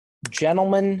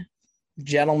Gentlemen,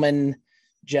 gentlemen,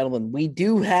 gentlemen, we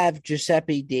do have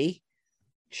Giuseppe D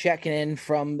checking in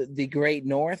from the Great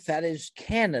North. That is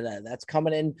Canada. That's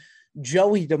coming in.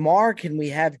 Joey DeMar, can we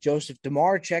have Joseph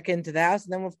DeMar check into the house?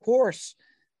 And then, of course,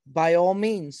 by all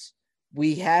means,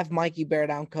 we have Mikey Bear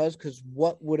Down because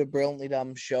what would a Brilliantly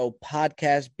Dumb Show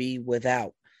podcast be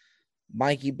without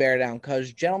Mikey Bear Down?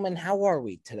 Gentlemen, how are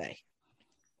we today?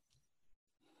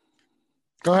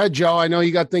 Go ahead, Joe. I know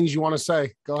you got things you want to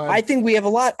say. Go ahead. I think we have a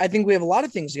lot. I think we have a lot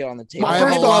of things to get on the table. I have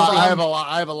a lot I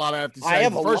have a lot I have to say. I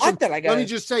have a lot that I got. Let me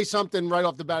just say something right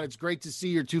off the bat. It's great to see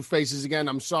your two faces again.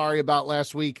 I'm sorry about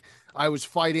last week. I was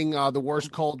fighting the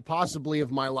worst cold possibly of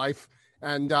my life,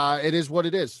 and it is what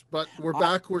it is. But we're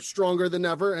back. We're stronger than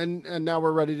ever, and now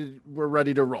we're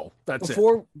ready to roll. That's it.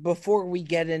 Before we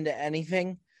get into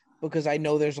anything, because I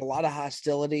know there's a lot of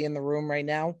hostility in the room right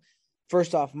now.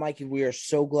 First off, Mikey, we are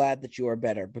so glad that you are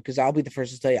better, because I'll be the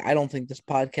first to tell you, I don't think this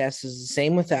podcast is the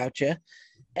same without you.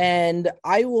 And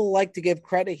I will like to give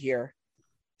credit here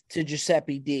to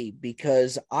Giuseppe D,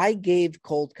 because I gave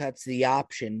Cold Cuts the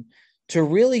option to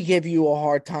really give you a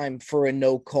hard time for a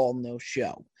no call, no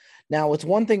show. Now, it's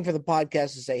one thing for the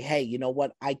podcast to say, hey, you know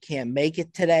what? I can't make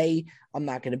it today. I'm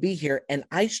not going to be here. And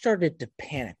I started to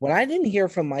panic. When I didn't hear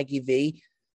from Mikey V,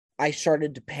 I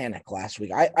started to panic last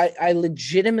week. I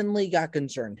legitimately got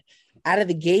concerned. Out of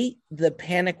the gate, the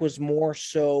panic was more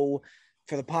so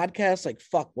for the podcast. Like,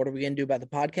 fuck, what are we going to do about the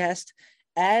podcast?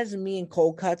 As me and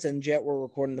Cold Cuts and Jet were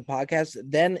recording the podcast,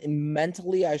 then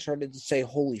mentally I started to say,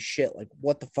 holy shit, like,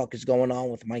 what the fuck is going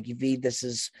on with Mikey V? This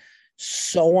is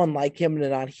so unlike him to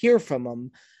not hear from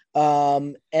him.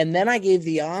 And then I gave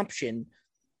the option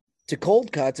to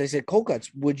Cold Cuts. I said, Cold Cuts,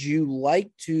 would you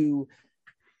like to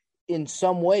in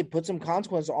some way put some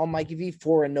consequence on Mikey V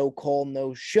for a no call,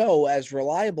 no show? As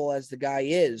reliable as the guy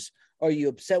is, are you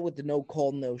upset with the no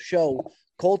call, no show?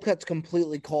 Cold Cuts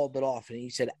completely called it off, and he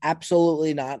said,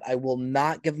 absolutely not. I will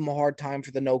not give him a hard time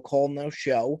for the no call, no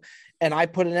show. And I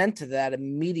put an end to that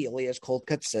immediately as Cold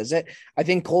Cuts says it. I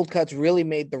think Cold Cuts really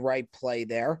made the right play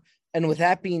there. And with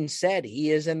that being said,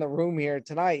 he is in the room here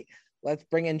tonight. Let's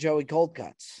bring in Joey Cold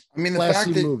Cuts. I mean, the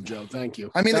fact that move, Joe. Thank you.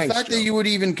 I mean, the fact that you would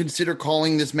even consider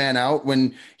calling this man out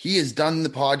when he has done the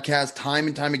podcast time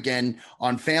and time again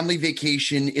on family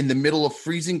vacation in the middle of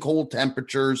freezing cold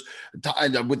temperatures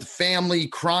with the family,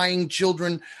 crying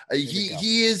children.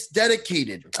 He is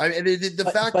dedicated. I mean,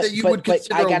 the fact that you would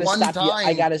consider one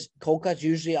time. Cold Cuts.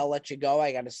 Usually, I'll let you go.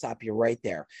 I got to stop you right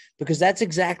there, because that's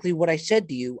exactly what I said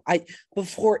to you.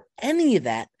 Before any of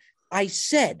that, I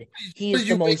said he is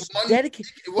the most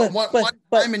dedicated. One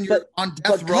time and you're on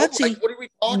death row. Cutsy, like, what are we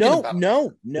talking about?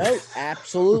 No,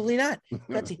 absolutely not.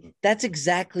 Cutsy, that's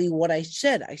exactly what I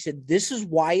said. I said, this is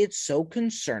why it's so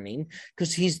concerning,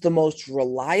 because he's the most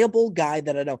reliable guy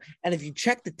that I know. And if you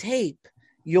check the tape,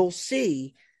 you'll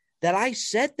see that I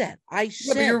said that. But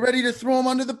you're ready to throw him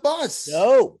under the bus.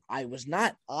 No, I was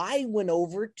not. I went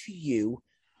over to you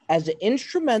as an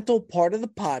instrumental part of the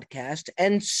podcast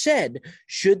and said,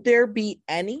 should there be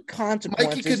any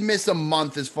consequences? Mikey could miss a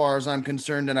month as far as I'm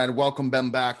concerned, and I'd welcome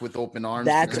them back with open arms.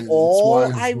 That's all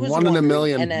I was one in a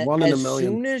million. And as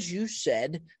soon as you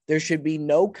said there should be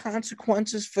no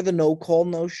consequences for the no call,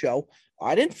 no show,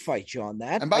 I didn't fight you on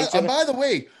that. And by the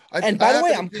way,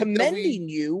 I'm commending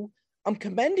you. I'm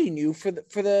commending you for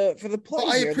the play.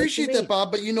 Well, I appreciate that, Bob.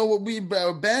 But you know what? We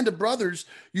a band of brothers.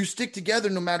 You stick together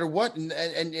no matter what, and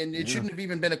it shouldn't have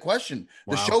even been a question.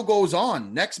 The show goes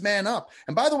on. Next man up.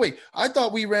 And by the way, I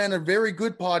thought we ran a very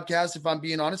good podcast. If I'm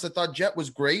being honest, I thought Jet was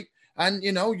great. And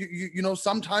you know,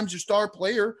 sometimes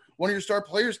one of your star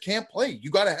players can't play.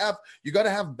 You got to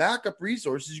have backup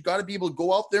resources. You got to be able to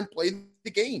go out there and play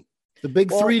the game. The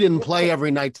big three didn't play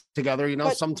every night together. You know,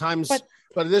 sometimes.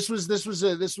 But this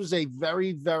was a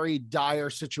very, very dire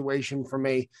situation for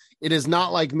me. It is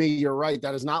not like me. You're right.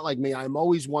 That is not like me. I'm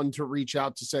always one to reach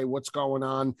out to say what's going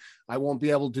on. I won't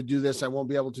be able to do this. I won't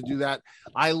be able to do that.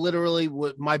 I literally,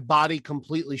 my body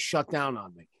completely shut down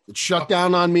on me. It shut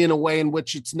down on me in a way in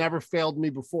which it's never failed me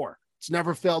before. It's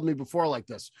never failed me before like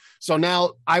this. So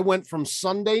now I went from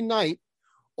Sunday night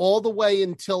all the way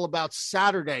until about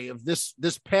Saturday of this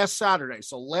past Saturday.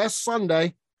 So last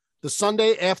Sunday, the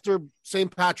Sunday after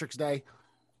St. Patrick's Day,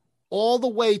 all the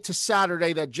way to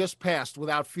Saturday that just passed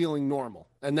without feeling normal.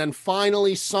 And then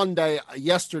finally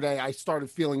yesterday, I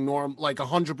started feeling normal, like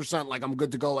 100%, like I'm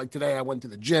good to go. Like today I went to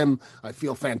the gym. I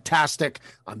feel fantastic.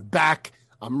 I'm back.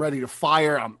 I'm ready to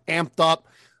fire. I'm amped up.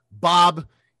 Bob,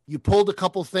 you pulled a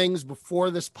couple things before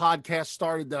this podcast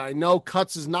started that I know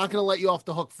Cuts is not going to let you off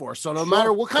the hook for. So no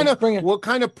matter what kind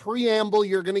of preamble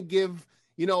you're going to give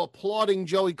applauding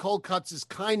Joey Cold Cuts'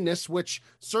 kindness, which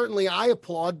certainly I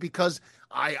applaud because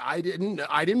I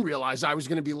didn't realize I was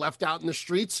going to be left out in the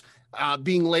streets.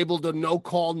 Being labeled a no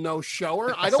call, no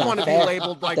shower. I don't want to be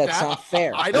labeled like That's that. Not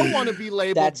fair. I don't want to be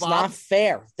labeled. That's Bob. Not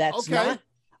fair. That's okay. Not.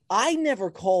 I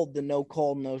never called the no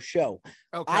call, no show.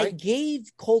 Okay. I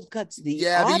gave Cold Cuts the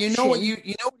option. But you know what you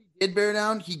know what he did, Bear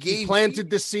Down? He planted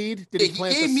the seed. Did he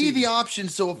plant gave the me seed? the option.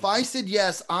 So if I said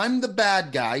yes, I'm the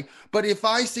bad guy. But if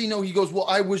I say no, he goes, well,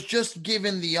 I was just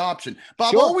given the option.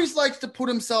 Bob always likes to put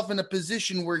himself in a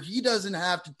position where he doesn't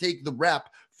have to take the rep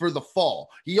for the fall.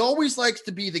 He always likes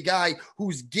to be the guy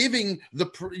who's giving the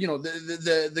criminal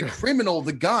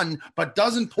the gun, but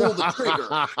doesn't pull the trigger.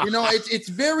 It's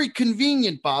very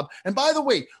convenient, Bob. And by the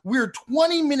way, we're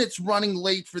 20 minutes running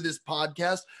late for this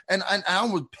podcast, and I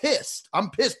was pissed. I'm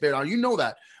pissed, Bear. You know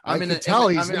that.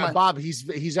 Bob.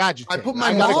 He's agitated. I put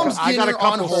my mom's dinner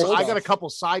on hold. I got a couple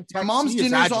side texts. My mom's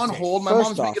dinner's on hold. My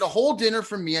mom's making a whole dinner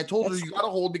for me. I told her you got to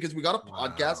hold because we got a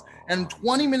podcast, and I'm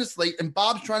 20 minutes late, and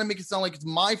Bob's trying to make it sound like it's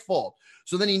my fault.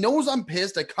 So then he knows I'm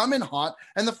pissed. I come in hot,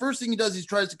 and the first thing he does, he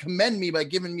tries to commend me by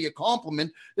giving me a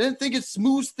compliment. I didn't think it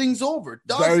smooths things over.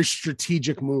 Very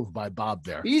strategic move by Bob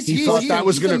there. He thought that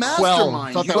was going to quell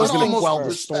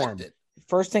the storm.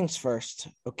 First things first,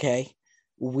 okay?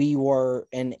 We were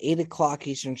an 8 o'clock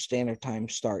Eastern Standard Time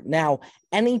start. Now,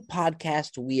 any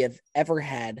podcast we have ever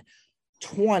had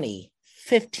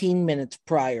 15 minutes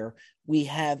prior, we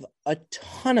have a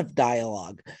ton of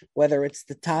dialogue, whether it's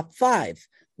the top 5.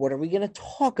 What are we going to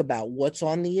talk about? What's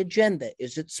on the agenda?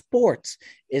 Is it sports?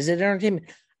 Is it entertainment?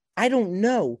 I don't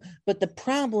know, but the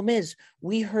problem is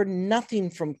we heard nothing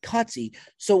from Cutsy.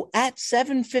 So at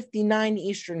 7:59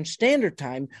 Eastern Standard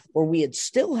Time, where we had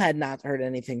not heard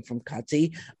anything from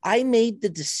Cutsy, I made the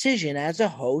decision as a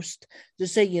host to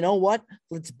say, you know what?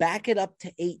 Let's back it up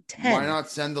to 8:10. Why not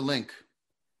send the link?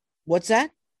 What's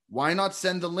that? Why not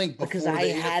send the link before because I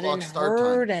hadn't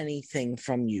heard anything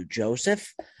from you,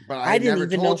 Joseph. But I never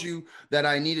told you that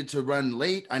I needed to run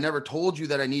late. I never told you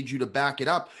that I need you to back it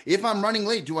up. If I'm running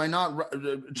late, do I not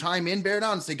chime in, Bear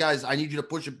Down, and say, guys, I need you to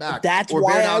push it back? That's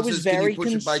why I was very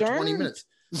concerned. By 20 minutes.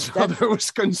 So there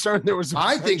was concern.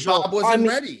 I think Bob wasn't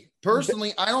ready.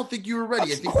 Personally, I don't think you were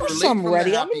ready. I think of course I'm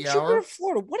ready. I'm in Jupiter,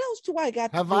 Florida. What else do I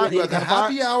got? You have the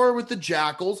happy hour with the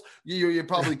Jackals. You're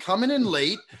probably coming in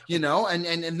late,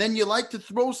 and then you like to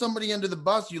throw somebody under the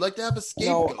bus. You like to have a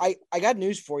scapegoat. No, I got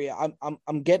news for you.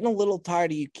 I'm getting a little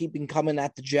tired of you keeping coming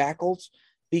at the Jackals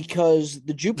because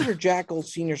the Jupiter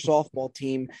Jackals senior softball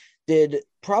team did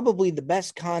probably the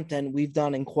best content we've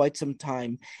done in quite some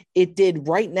time. It did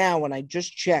right now, and I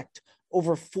just checked,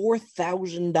 over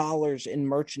 $4,000 in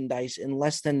merchandise in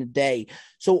less than a day.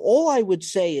 So all I would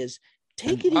say is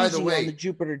take it easy on the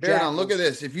Jupiter Jackals. Look at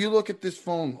this. If you look at this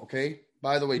phone, okay,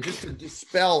 by the way, just to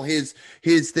dispel his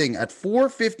thing at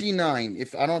 4:59,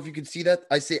 if I don't know if you can see that,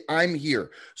 I say I'm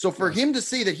here. So for him to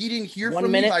say that he didn't hear from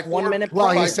me by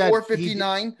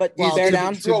 4:59, but bear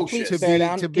down, please bear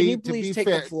down. Can you please take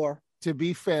the floor? To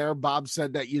be fair, Bob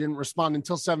said that you didn't respond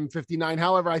until 7:59.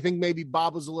 However, I think maybe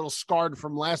Bob was a little scarred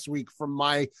from last week from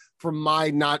my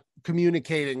not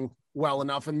communicating well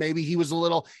enough. And maybe he was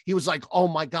like, oh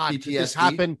my God,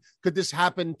 PTSD? Could this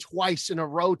happen twice in a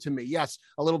row to me? Yes.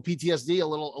 A little PTSD, a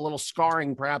little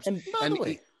scarring perhaps. And by the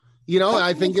way,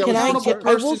 I think I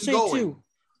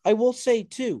will say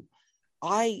too,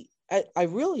 I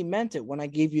really meant it when I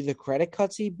gave you the credit,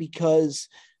 Cutsy, because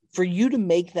for you to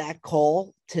make that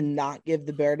call to not give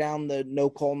the Bear Down the no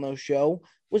call, no show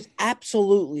was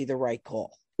absolutely the right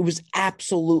call. It was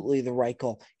absolutely the right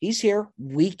call. He's here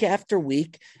week after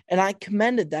week, and I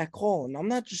commended that call. And I'm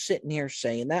not just sitting here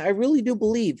saying that. I really do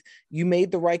believe you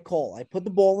made the right call. I put the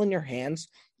ball in your hands.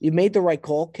 You made the right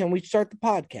call. Can we start the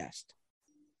podcast?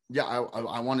 Yeah,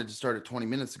 I wanted to start it 20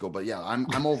 minutes ago, but yeah,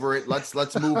 I'm over it. Let's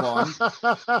move on.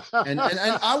 And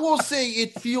I will say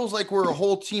it feels like we're a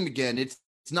whole team again. It's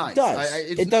nice.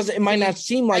 It does. It might not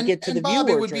seem like it to the Bob,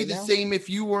 viewers. It would be the same if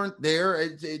you weren't there.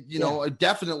 It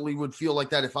definitely would feel like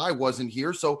that if I wasn't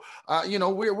here. So,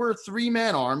 we're a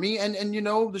 3-man army, and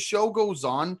the show goes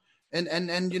on, and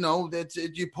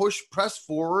that you press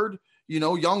forward.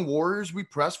 Young warriors, we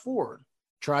press forward.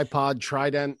 Tripod,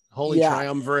 trident, holy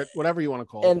triumvirate, whatever you want to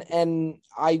call it. And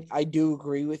I do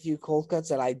agree with you, Cold Cuts,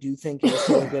 that I do think it was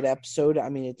a good episode. I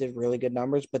mean, it did really good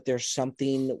numbers, but there's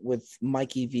something with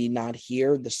Mikey V not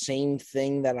here. The same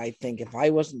thing that I think if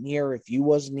I wasn't here, if you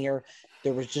wasn't here,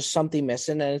 there was just something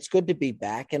missing, and it's good to be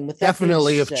back. And with that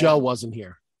definitely if Joe wasn't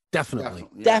here. Definitely.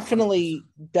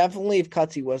 Definitely if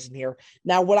Cutsy wasn't here.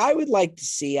 Now, what I would like to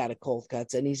see out of Cold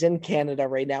Cuts, and he's in Canada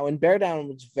right now, and Bear Down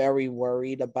was very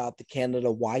worried about the Canada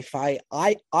Wi-Fi.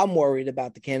 I'm worried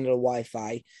about the Canada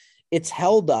Wi-Fi. It's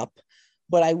held up,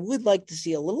 but I would like to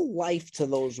see a little life to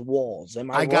those walls.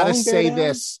 I gotta say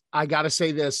this.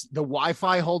 The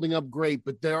Wi-Fi holding up great,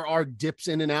 but there are dips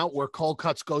in and out where Cold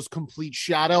Cuts goes complete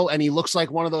shadow, and he looks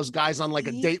like one of those guys on like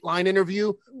a Dateline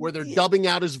interview where they're dubbing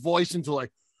out his voice into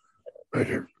like,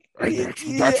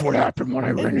 that's what happened when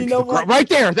I ran into the ground. Right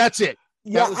there. That's it.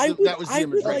 Yeah, I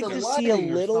would like to see a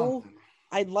little.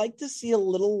 I'd like to see a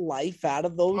little life out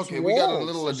of those. Okay, walls, we got a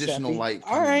little additional light.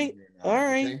 All right.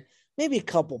 Okay? Maybe a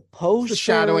couple posters. The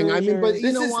shadowing. I mean, but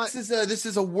you know what? This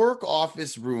is a work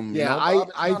office room. Yeah,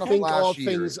 I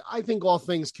think all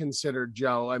things considered,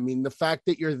 Joe. I mean, the fact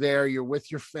that you're there, you're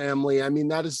with your family. I mean,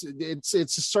 it's a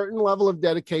certain level of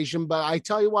dedication. But I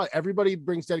tell you what, everybody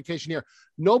brings dedication here.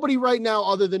 Nobody right now,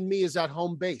 other than me, is at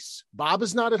home base. Bob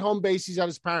is not at home base. He's at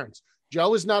his parents.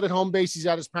 Joe is not at home base. He's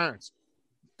at his parents.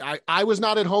 I was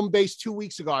not at home base 2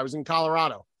 weeks ago. I was in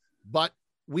Colorado, but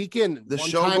weekend.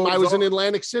 I was in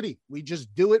Atlantic City. We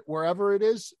just do it wherever it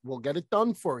is. We'll get it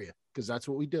done for you because that's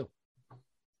what we do.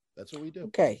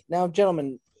 Okay. Now,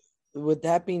 gentlemen, with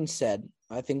that being said,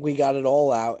 I think we got it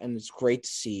all out and it's great to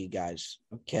see you guys.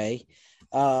 Okay.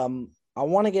 I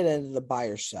want to get into the buy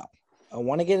or sell.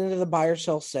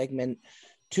 Segment.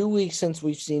 2 weeks since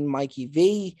we've seen Mikey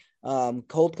V.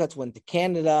 Cold Cuts went to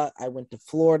Canada. I went to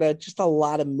Florida. Just a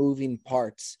lot of moving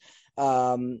parts.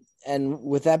 And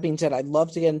with that being said, I'd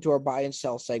love to get into our buy and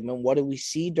sell segment. What do we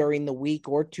see during the week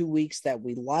or 2 weeks that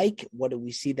we like? What do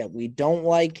we see that we don't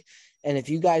like? And if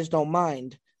you guys don't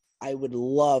mind, I would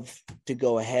love to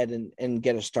go ahead and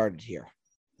get us started here.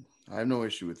 I have no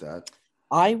issue with that.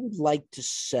 I would like to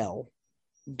sell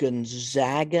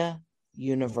Gonzaga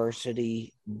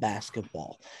University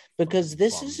basketball because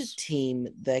this is a team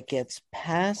that gets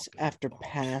pass after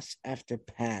pass after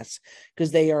pass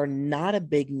because they are not a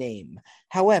big name.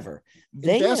 However,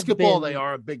 they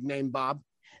are a big name, Bob.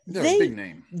 They're a big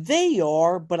name. They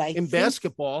are, but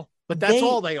basketball, but that's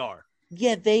all they are.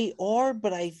 Yeah, they are,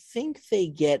 but I think they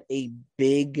get a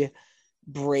big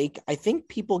break. I think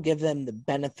people give them the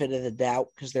benefit of the doubt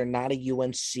because they're not a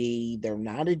UNC, they're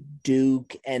not a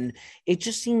Duke, and it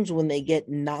just seems when they get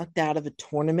knocked out of a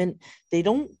tournament, they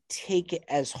don't take it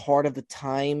as hard of a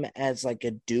time as like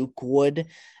a Duke would.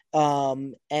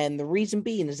 And the reason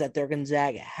being is that they're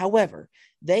Gonzaga. However,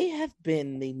 they have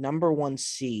been the number one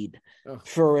seed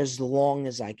for as long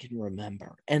as I can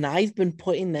remember. And I've been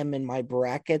putting them in my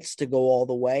brackets to go all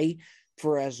the way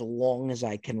for as long as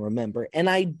I can remember. And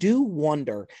I do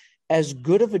wonder, as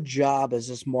good of a job as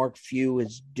this Mark Few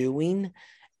is doing,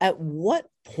 at what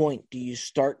point do you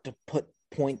start to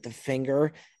point the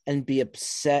finger and be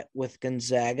upset with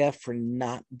Gonzaga for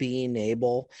not being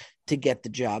able to get the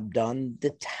job done?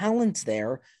 The talent's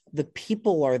there. The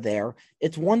people are there.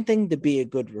 It's one thing to be a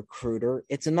good recruiter.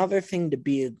 It's another thing to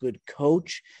be a good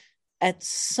coach. At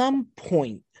some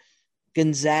point,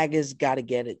 Gonzaga's got to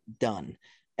get it done.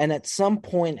 And at some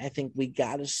point, I think we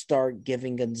got to start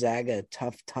giving Gonzaga a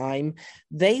tough time.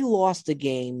 They lost a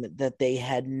game that they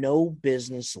had no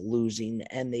business losing,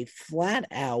 and they flat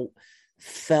out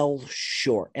fell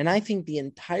short. And I think the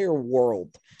entire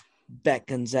world bet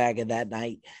Gonzaga that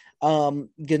night.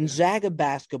 Gonzaga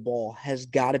basketball has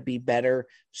got to be better.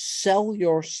 Sell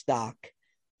your stock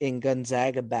in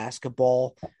Gonzaga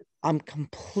basketball. I'm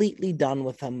completely done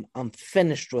with them. I'm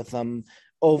finished with them.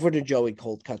 Over to Joey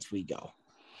Cold Cuts we go.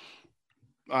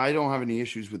 I don't have any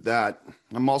issues with that.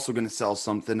 I'm also going to sell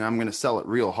something. I'm going to sell it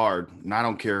real hard. And I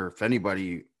don't care if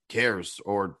anybody cares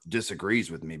or disagrees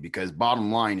with me, because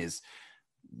bottom line is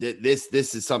this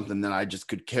is something that I just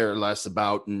could care less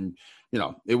about. And, you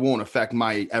know, it won't affect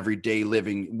my everyday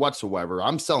living whatsoever.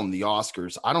 I'm selling the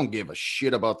Oscars. I don't give a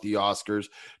shit about the Oscars.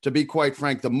 To be quite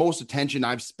frank, the most attention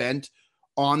I've spent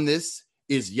on this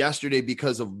is yesterday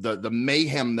because of the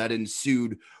mayhem that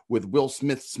ensued with Will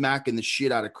Smith smacking the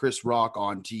shit out of Chris Rock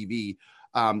on TV.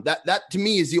 That to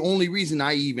me is the only reason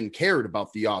I even cared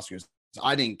about the Oscars.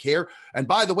 I didn't care. And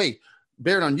by the way,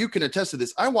 Baron, you can attest to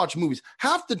this. I watch movies.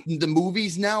 Half the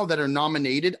movies now that are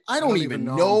nominated, I don't even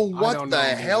know what the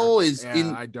hell is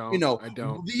in. I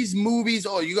don't. These movies.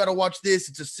 Oh, you got to watch this.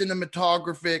 It's a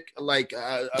cinematographic, like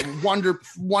a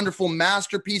wonderful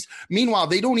masterpiece. Meanwhile,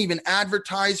 they don't even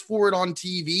advertise for it on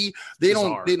TV. They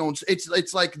don't.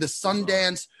 It's like the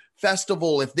Sundance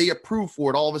Festival. If they approve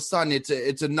for it, all of a sudden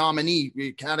it's a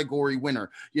nominee category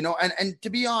winner. You know, and to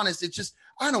be honest, it's just.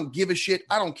 I don't give a shit.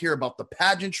 I don't care about the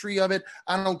pageantry of it.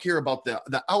 I don't care about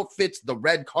the outfits, the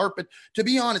red carpet. To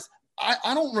be honest,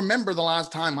 I don't remember the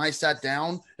last time I sat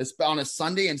down on a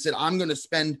Sunday and said, I'm going to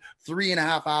spend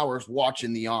 3.5 hours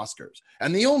watching the Oscars.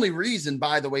 And the only reason,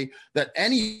 by the way, that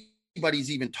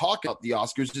anybody's even talking about the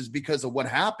Oscars is because of what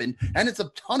happened. And it's a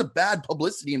ton of bad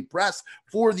publicity and press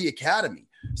for the Academy.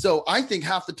 So I think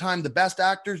half the time the best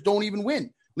actors don't even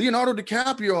win. Leonardo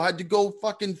DiCaprio had to go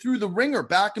fucking through the ringer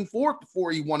back and forth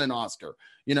before he won an Oscar.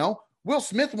 You know, Will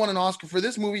Smith won an Oscar for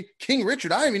this movie. King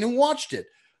Richard, I haven't even watched it.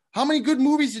 How many good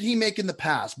movies did he make in the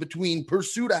past between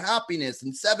Pursuit of Happiness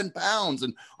and 7 Pounds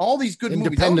and all these good movies?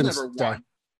 Independence Never won.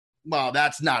 Well,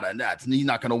 he's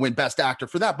not going to win Best Actor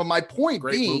for that. But my point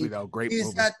Great movie.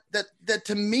 that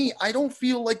to me, I don't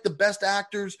feel like the best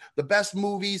actors, the best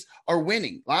movies are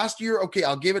winning. Last year, okay,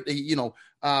 I'll give it to,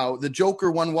 the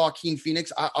Joker won Joaquin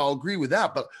Phoenix. I'll agree with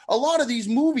that. But a lot of these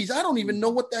movies, I don't even know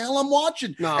what the hell I'm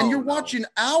watching. And you're watching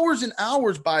hours and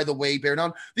hours, by the way, Bear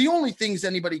Down. The only things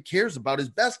anybody cares about is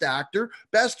Best Actor,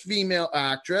 Best Female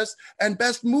Actress, and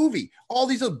Best Movie. All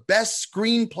these are Best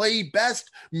Screenplay, Best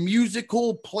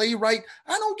Musical Playwright.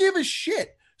 I don't give a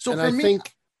shit. So and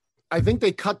I think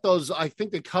they cut those. I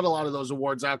think they cut a lot of those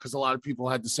awards out because a lot of people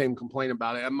had the same complaint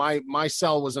about it. And my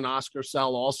cell was an Oscar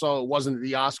cell. Also, it wasn't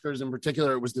the Oscars in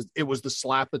particular. It was the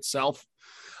slap itself.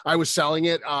 I was selling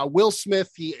it. Will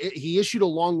Smith. He issued a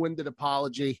long-winded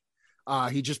apology.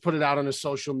 He just put it out on his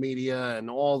social media and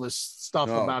all this stuff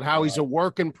about how he's a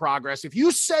work in progress. If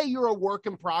you say you're a work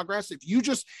in progress,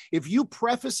 if you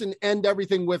preface and end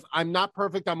everything with "I'm not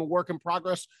perfect, I'm a work in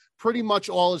progress," pretty much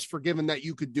all is forgiven that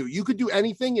you could do. You could do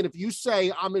anything, and if you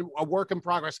say I'm a work in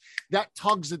progress, that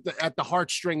tugs at the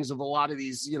heartstrings of a lot of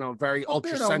these, very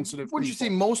ultra sensitive. Would you say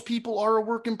most people are a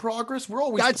work in progress? We're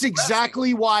always. That's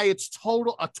exactly why it's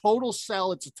a total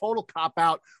sell. It's a total cop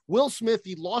out. Will Smith,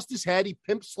 he lost his head. He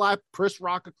pimp slapped Chris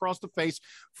Rock across the face.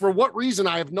 For what reason?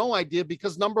 I have no idea.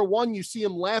 Because number one, you see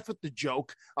him laugh at the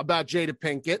joke about Jada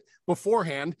Pinkett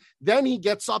beforehand. Then he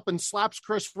gets up and slaps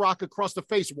Chris Rock across the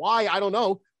face. Why? I don't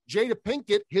know. Jada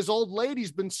Pinkett, his old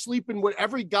lady's been sleeping with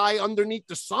every guy underneath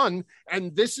the sun,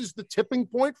 and this is the tipping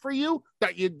point for you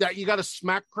that you got to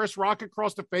smack Chris Rock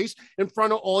across the face in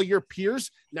front of all your peers.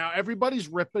 Now everybody's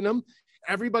ripping him.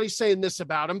 Everybody's saying this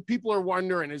about him. People are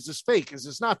wondering, is this fake? Is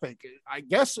this not fake? I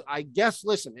guess,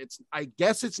 listen, I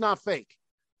guess it's not fake.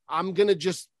 I'm going to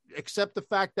just accept the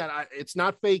fact that it's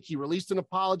not fake. He released an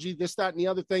apology, this, that, and the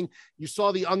other thing. You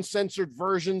saw the uncensored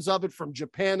versions of it from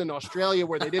Japan and Australia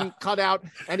where they didn't cut out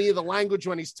any of the language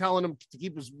when he's telling him to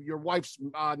keep your wife's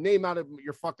name out of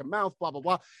your fucking mouth, blah, blah,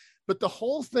 blah. But the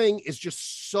whole thing is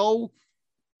just so,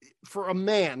 for a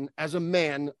man, a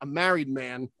married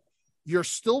man, you're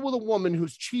still with a woman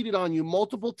who's cheated on you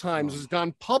multiple times, has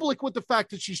gone public with the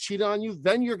fact that she's cheated on you.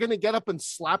 Then you're going to get up and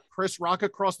slap Chris Rock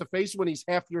across the face when he's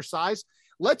half your size.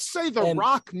 Let's say The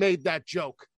Rock made that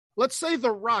joke. Let's say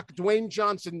The Rock, Dwayne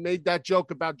Johnson, made that joke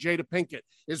about Jada Pinkett.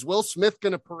 Is Will Smith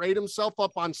going to parade himself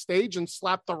up on stage and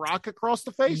slap The Rock across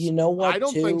the face? You know what? I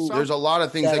don't think so. There's a lot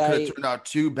of things that could have turned out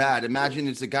too bad. Imagine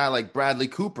it's a guy like Bradley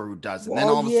Cooper who does it. And then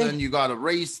all of a sudden you got a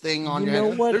race thing on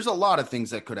your head. There's a lot of things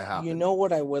that could have happened. You know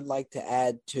what I would like to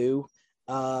add too?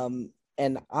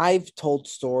 And I've told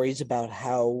stories about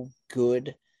how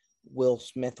good Will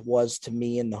Smith was to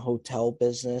me in the hotel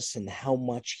business and how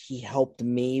much he helped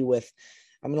me with.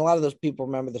 I mean, a lot of those people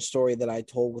remember the story that I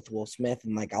told with Will Smith,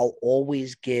 and I'll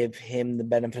always give him the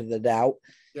benefit of the doubt.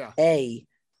 Yeah.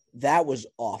 That was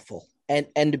awful. And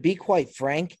to be quite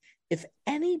frank, if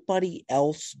anybody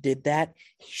else did that,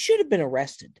 he should have been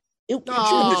arrested.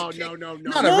 No.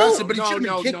 Not arrested, but he should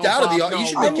have been kicked out of the. He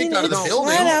should have been kicked out of the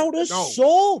building. Flat out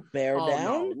assault, bear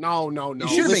down. No.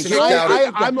 He should have been kicked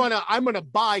out. I'm gonna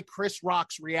buy Chris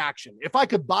Rock's reaction. If I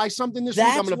could buy something this week,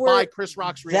 I'm gonna buy Chris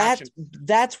Rock's reaction.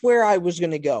 That's where I was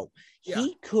gonna go. Yeah.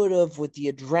 He could have, with the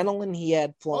adrenaline he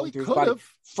had flowing through his body.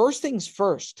 First things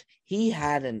first, he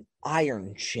had an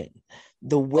iron chin.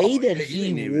 The way that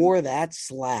he wore that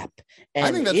slap. And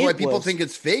I think that's why people think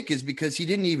it's fake is because he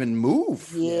didn't even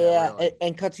move. Yeah. Really.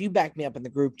 And Cuts, you back me up in the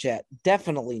group chat.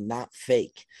 Definitely not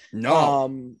fake.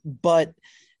 No. But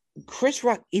Chris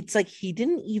Rock, it's like he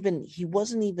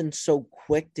wasn't even so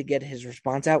quick to get his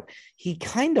response out. He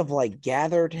kind of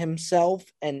gathered himself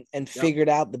and figured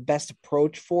out the best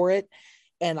approach for it.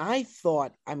 And I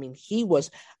thought, I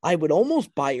would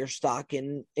almost buy your stock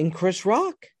in Chris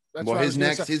Rock. His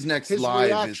next live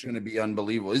reaction is going to be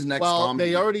unbelievable. His next comedy.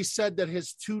 They already said that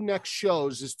his two next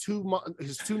shows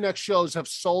have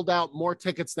sold out more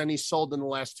tickets than he sold in the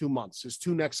last 2 months. His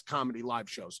two next comedy live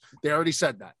shows. They already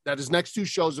said that his next two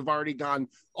shows have already gone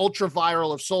ultra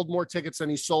viral, have sold more tickets than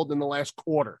he sold in the last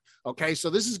quarter. Okay, so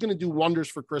this is going to do wonders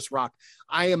for Chris Rock.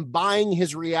 I am buying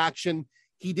his reaction.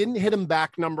 He didn't hit him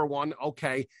back, number one.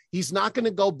 Okay. He's not going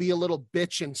to go be a little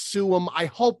bitch and sue him. I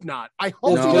hope not. I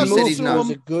hope No, he doesn't he said he's sue not. him. It was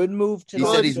a good move to He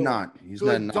said he's not. He's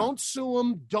not. Don't sue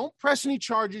him. Don't press any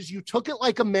charges. You took it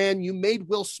like a man. You made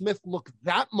Will Smith look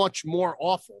that much more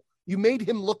awful. You made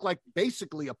him look like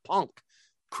basically a punk.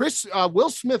 Will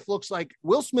Smith looks like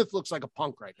a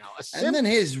punk right now. A simp, and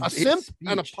then simp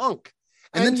and a punk.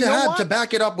 And then to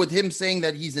back it up with him saying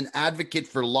that he's an advocate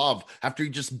for love after he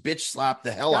just bitch slapped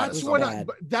the hell out of someone.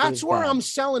 That's where I'm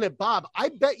selling it, Bob. I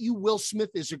bet you Will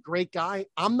Smith is a great guy.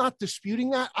 I'm not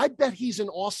disputing that. I bet he's an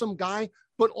awesome guy.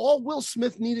 But all Will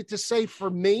Smith needed to say for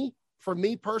me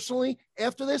personally,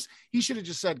 after this, he should have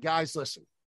just said, guys, listen,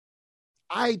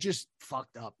 I just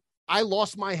fucked up. I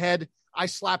lost my head. I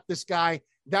slapped this guy.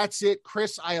 That's it.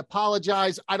 Chris, I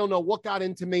apologize. I don't know what got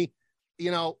into me.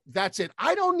 That's it.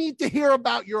 I don't need to hear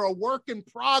about you're a work in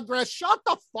progress. Shut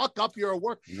the fuck up. You're a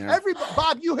work. Yeah.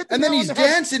 Bob, you hit the and then he's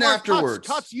dancing afterwards.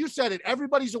 Cuts, you said it.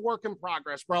 Everybody's a work in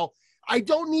progress, bro. I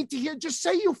don't need to hear. Just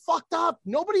say you fucked up.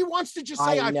 Nobody wants to just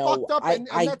say I fucked up and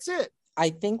that's it. I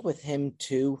think with him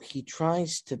too, he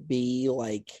tries to be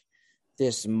like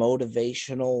this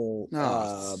motivational.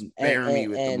 Spare me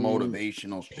with the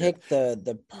motivational shit. Pick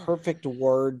the perfect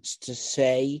words to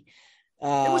say.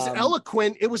 It was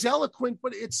eloquent.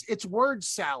 But it's word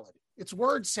salad. It's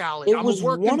word salad. It was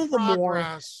one of the more.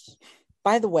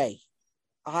 By the way,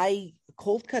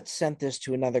 Cold Cut sent this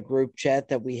to another group chat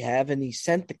that we have, and he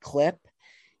sent the clip.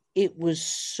 It was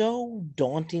so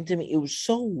daunting to me. It was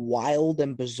so wild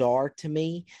and bizarre to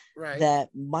me that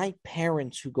my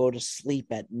parents, who go to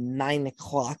sleep at 9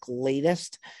 o'clock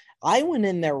latest, I went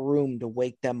in their room to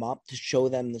wake them up to show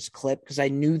them this clip because I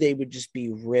knew they would just be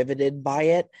riveted by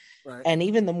it. Right. And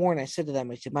even the morning I said to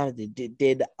them, I said, Mom,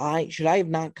 should I have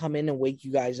not come in and wake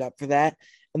you guys up for that?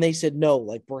 And they said, no,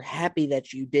 like, we're happy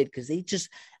that you did. Cause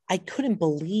I couldn't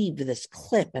believe this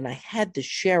clip and I had to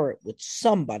share it with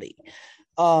somebody.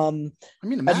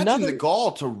 Imagine the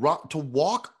gall to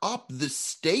walk up the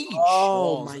stage.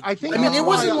 Oh my! It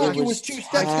wasn't like it was 2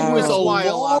 steps. It was a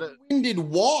long-winded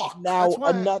walk. Now,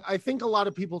 I think a lot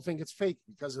of people think it's fake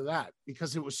because of that,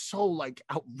 because it was so like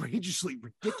outrageously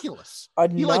ridiculous.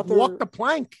 He like walked the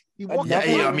plank.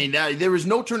 There was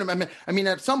no tournament.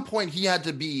 At some point he had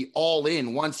to be all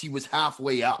in once he was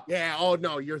halfway up. Yeah. Oh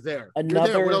no, you're there. You're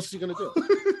there. What else are you gonna do?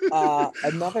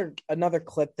 Another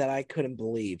clip that I couldn't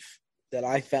believe, that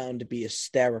I found to be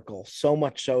hysterical, so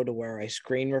much so to where I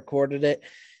screen recorded it.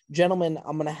 Gentlemen,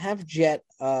 I'm going to have Jet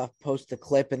post the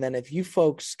clip, and then if you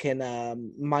folks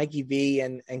can, Mikey V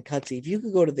and Cutsy, if you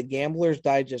could go to the Gamblers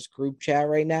Digest group chat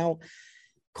right now.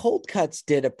 Cold Cuts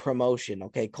did a promotion,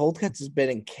 okay? Cold Cuts has been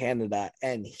in Canada,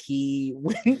 and he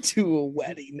went to a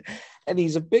wedding, and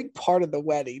he's a big part of the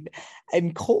wedding,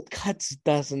 and Cold Cuts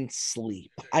doesn't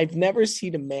sleep. I've never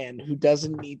seen a man who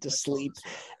doesn't need to sleep,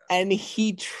 and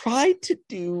he tried to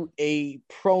do a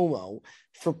promo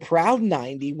for Proud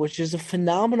 90, which is a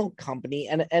phenomenal company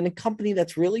and a company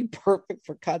that's really perfect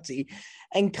for Cutsy,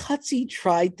 and Cutsy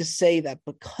tried to say that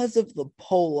because of the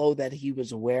polo that he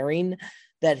was wearing,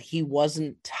 that he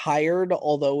wasn't tired,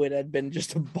 although it had been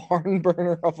just a barn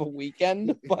burner of a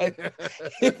weekend. But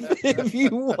if you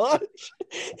watch,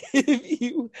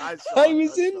 I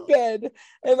was in bed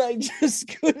and I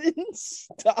just couldn't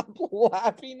stop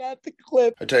laughing at the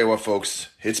clip. I tell you what, folks,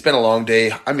 it's been a long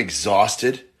day. I'm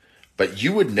exhausted, but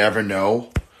you would never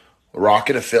know.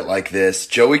 Rocking a fit like this,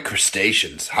 Joey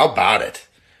Crustaceans, how about it?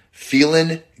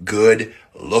 Feeling good,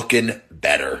 looking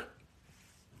better.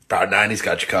 Proud 90's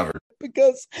got you covered.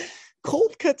 Because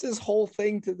Cold Cuts' whole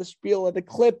thing to the spiel of the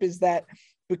clip is that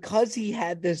because he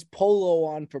had this polo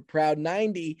on for Proud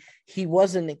 90, he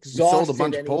wasn't exhausted sold a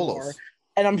bunch anymore. Of polos.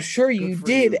 And I'm sure you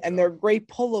did, and they're great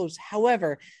polos.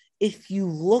 However, if you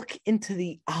look into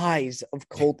the eyes of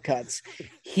Cold Cuts,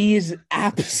 he is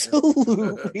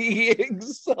absolutely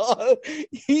exhausted.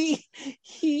 He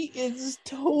is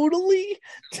totally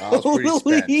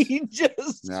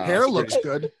just. Hair looks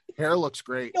good. Hair looks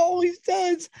great. He always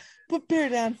does. But bear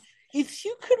down. If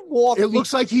you could walk, it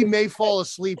looks like he may fall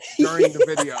asleep during the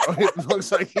video. It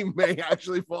looks like he may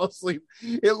actually fall asleep.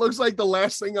 It looks like the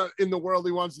last thing in the world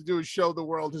he wants to do is show the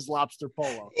world his lobster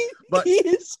polo. But he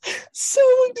is so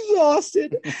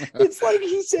exhausted. It's like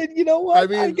he said, "You know what?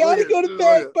 I gotta go to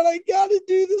bed, but I gotta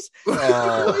do this."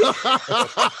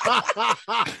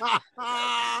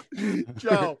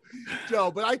 Joe.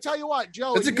 But I tell you what,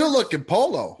 Joe, it's a good-looking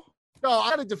polo. No,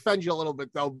 I got to defend you a little bit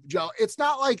though, Joe. It's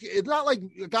not like a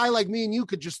guy like me and you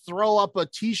could just throw up a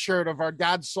T-shirt of our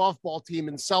dad's softball team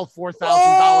and sell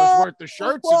 $4,000 worth of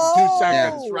shirts in 2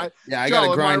 seconds, right? Yeah, I got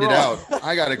to grind it out.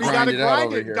 I got to grind it out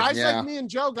over here. Guys like me and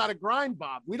Joe got to grind,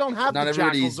 Bob. We don't have not the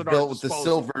everybody's jackals built with the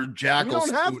silver jackal. We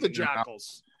don't have the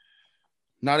jackals.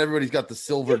 Not everybody's got the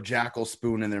silver jackal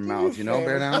spoon in their mouth, you know,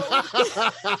 Bear Down?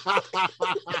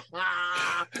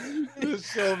 The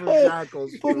silver jackal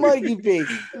spoon. But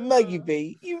Mikey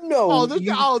V, you know.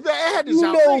 The ad is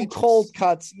cold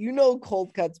cuts. You know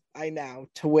cold cuts by now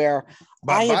to where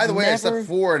by the way, I slept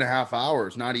 4.5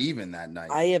 hours, not even that night.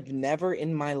 I have never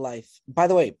in my life, by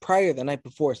the way, prior the night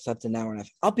before, slept an hour and a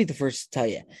half. I'll be the first to tell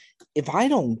you, if I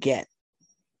don't get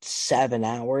 7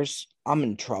 hours, I'm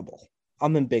in trouble.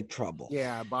 I'm in big trouble.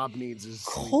 Yeah, Bob needs his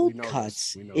Cold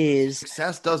Cuts is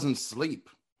success doesn't sleep.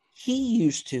 He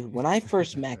used to, when I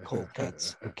first met Cold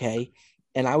Cuts, okay,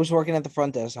 and I was working at the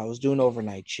front desk, I was doing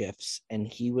overnight shifts, and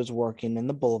he was working in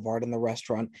the Boulevard in the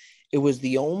restaurant. It was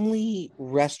the only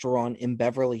restaurant in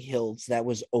Beverly Hills that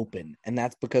was open, and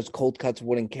that's because Cold Cuts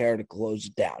wouldn't care to close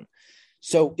it down.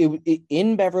 So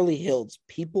in Beverly Hills,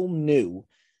 people knew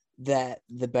that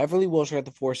the Beverly Wilshire at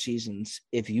the Four Seasons,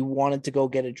 if you wanted to go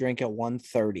get a drink at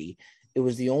 1:30, it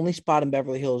was the only spot in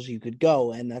Beverly Hills you could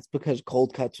go, and that's because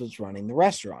Cold Cuts was running the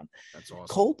restaurant. That's awesome.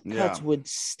 Cold Cuts would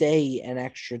stay an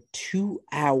extra 2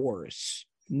 hours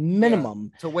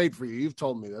minimum to wait for you. You've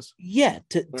told me this.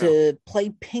 To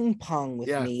play ping pong with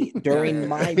me during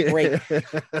my break.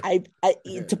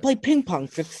 To play ping pong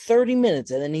for 30 minutes,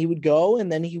 and then he would go,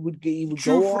 and then he would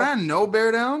True go friend, no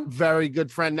Bear Down. Very good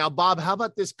friend. Now, Bob, how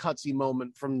about this Cutsy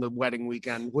moment from the wedding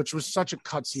weekend, which was such a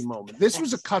Cutsy moment? This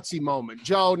was a Cutsy moment,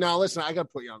 Joe. Now, listen, I got to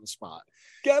put you on the spot.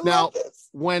 Now,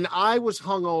 when I was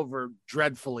hungover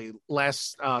dreadfully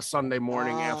last Sunday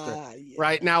morning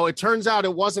right now, it turns out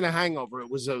it wasn't a hangover. It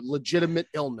was a legitimate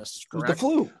illness. Correct? It was the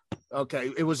flu.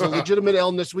 Okay, it was a legitimate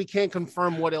illness. We can't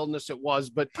confirm what illness it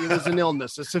was, but it was an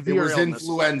illness, a severe illness. It was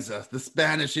influenza, the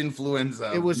Spanish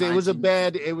influenza. It was a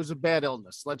bad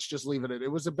illness. Let's just leave it at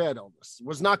it was a bad illness. It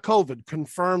was not COVID,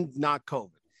 confirmed, not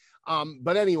COVID.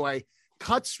 But anyway,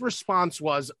 Cut's response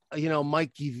was,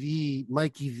 Mikey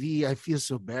V, I feel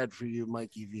so bad for you,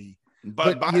 Mikey V.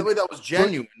 But by the way, that was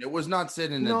genuine. It was not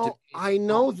said in I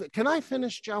know that. Can I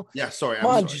finish, Joe? Yeah, sorry.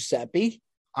 Come on, Giuseppe.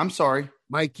 I'm sorry.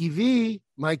 Mikey V,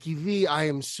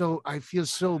 I feel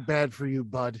so bad for you,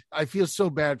 bud. I feel so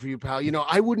bad for you, pal.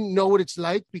 I wouldn't know what it's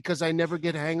like because I never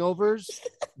get hangovers,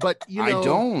 but I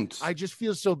don't. I just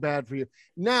feel so bad for you.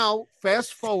 Now,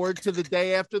 fast forward to the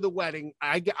day after the wedding.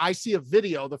 I see a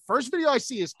video. The first video I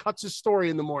see is Cuts' story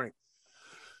in the morning.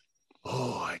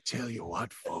 Oh, I tell you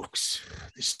what, folks,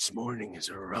 this morning is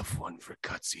a rough one for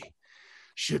Cutsy.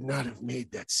 Should not have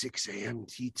made that 6 a.m.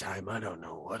 tea time. I don't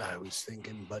know what I was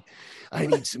thinking, but I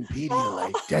need some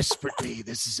Pedialyte desperately.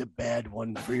 This is a bad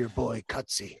one for your boy,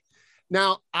 Cutsy.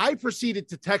 Now, I proceeded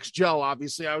to text Joe,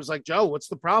 obviously. I was like, Joe, what's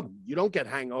the problem? You don't get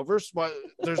hangovers. Well,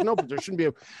 there shouldn't be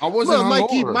I wasn't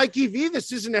hungover. Mikey V,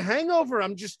 this isn't a hangover.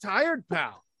 I'm just tired,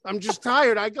 pal. I'm just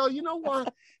tired. I go, you know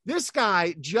what? This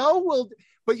guy, Joe will...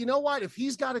 But you know what? If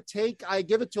he's got a take, I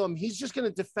give it to him. He's just going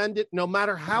to defend it no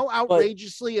matter how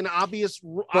outrageously and obviously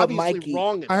Mikey,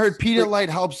 wrong it is. I heard Pedialyte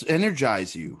helps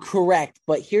energize you. Correct.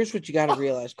 But here's what you got to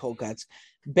realize, Cold Cuts.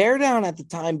 Bear Down at the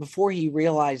time, before he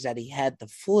realized that he had the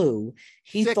flu,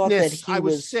 he thought that he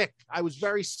was sick. I was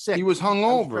very sick. He was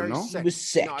hungover, no? He was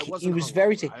sick. No, he was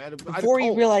very sick. Before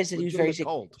he realized that he was very sick,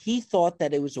 he thought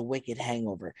that it was a wicked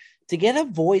hangover. To get a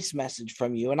voice message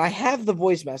from you, and I have the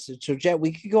voice message, so Jet,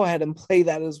 we could go ahead and play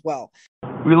that as well.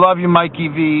 We love you, Mikey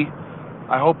V.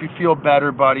 I hope you feel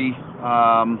better, buddy.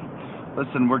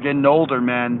 Listen, we're getting older,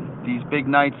 man. These big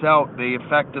nights out, they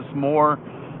affect us more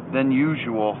than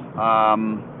usual.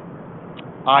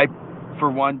 I,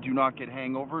 for one, do not get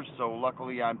hangovers, so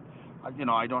luckily I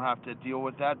don't have to deal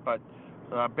with that. But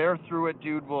bear through it,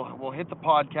 dude. We'll hit the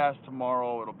podcast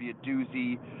tomorrow. It'll be a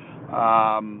doozy,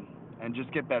 and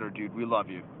just get better, dude. We love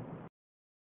you.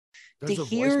 To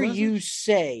hear you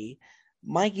say,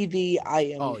 Mikey V,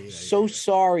 I am so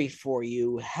sorry for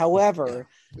you. However,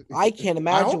 I can't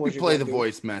imagine. I hope we play the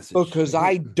voice message because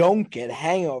I don't get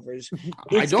hangovers.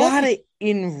 It's gotta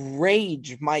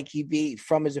enrage Mikey V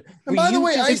from his. And by the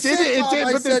way, I said,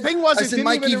 but the thing was, I said,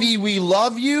 Mikey V, we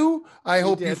love you. I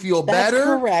hope you feel better. That's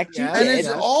correct. And it's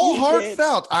all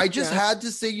heartfelt. I just had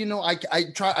to say, I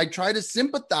try to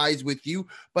sympathize with you,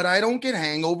 but I don't get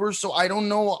hangovers, so I don't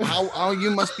know how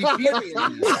you must be feeling.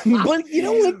 But you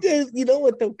know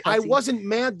what though? I wasn't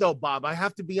mad though, Bob. I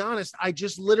have to be honest. I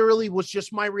just literally was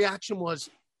just my reaction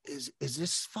was, is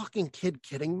this fucking kid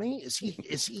kidding me? Is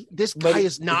he this guy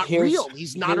is not real.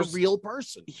 He's not a real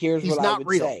person. Here's what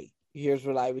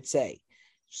I would say.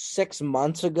 6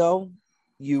 months ago,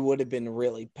 you would have been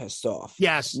really pissed off.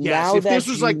 Yes. If this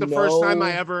was like the first time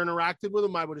I ever interacted with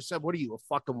him, I would have said, "What are you, a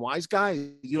fucking wise guy?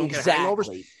 You don't get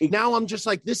hangovers." Now I'm just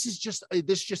like, this just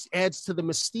adds to the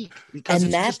mystique because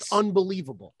it's just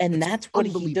unbelievable. And that's what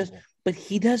he does. But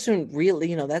he doesn't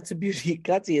really, that's the beauty of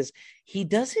Cutsy is he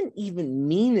doesn't even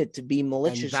mean it to be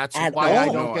malicious. And that's at why all.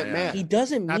 I don't get mad. He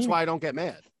doesn't. That's why I don't get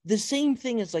mad. The same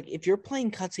thing is like if you're playing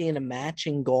Cutsy in a match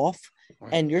in golf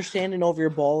and you're standing over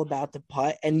your ball about to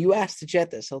putt and you ask the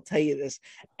Jet this, he'll tell you this.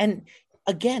 And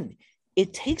again,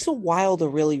 it takes a while to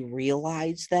really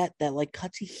realize that like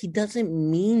Cutsy, he doesn't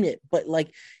mean it, but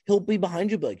like he'll be behind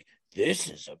you, be like, "This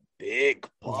is a big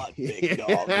putt, big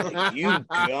dog. Like, you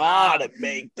gotta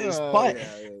make this putt."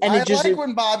 And I like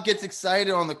when Bob gets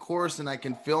excited on the course and I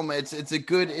can film it. It's a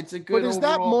good. But is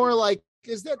that more like?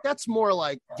 That's more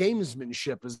like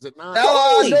gamesmanship? Is it not?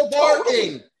 Stella, no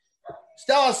barking.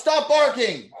 Stella, stop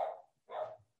barking.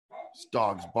 This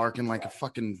dog's barking like a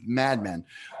fucking madman.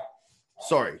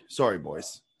 Sorry,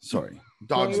 boys. Sorry.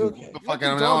 Dogs. Okay. Fucking.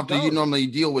 I don't have to. You normally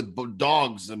deal with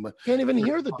dogs. Can't even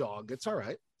hear the dog. It's all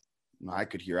right. I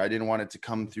could hear. I didn't want it to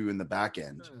come through in the back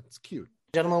end. It's cute.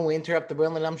 Gentlemen, we interrupt the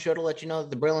Brilliantly Dumb Show to let you know that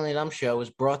the Brilliantly Dumb Show is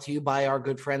brought to you by our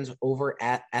good friends over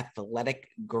at Athletic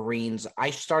Greens.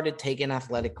 I started taking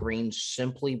Athletic Greens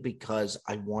simply because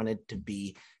I wanted to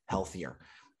be healthier.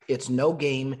 It's no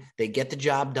game. They get the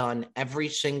job done every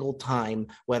single time,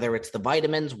 whether it's the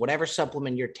vitamins, whatever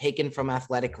supplement you're taking from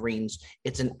Athletic Greens.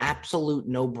 It's an absolute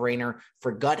no-brainer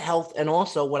for gut health and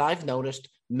also what I've noticed,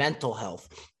 mental health.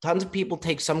 Tons of people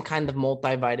take some kind of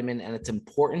multivitamin, and it's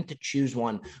important to choose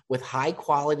one with high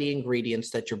quality ingredients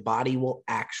that your body will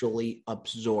actually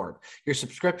absorb. Your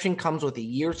subscription comes with a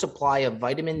year's supply of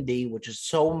vitamin D, which is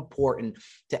so important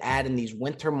to add in these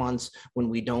winter months when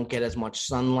we don't get as much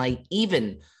sunlight.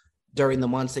 Even during the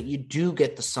months that you do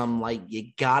get the sunlight,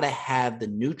 you gotta have the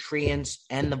nutrients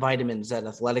and the vitamins that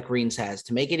Athletic Greens has.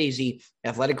 To make it easy,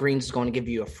 Athletic Greens is going to give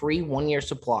you a free 1-year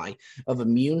supply of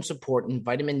immune support and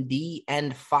vitamin D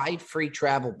and 5 free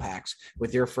travel packs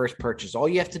with your first purchase. All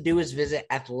you have to do is visit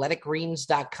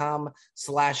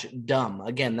athleticgreens.com/dumb.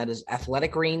 Again, that is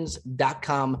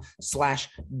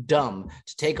athleticgreens.com/dumb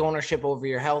to take ownership over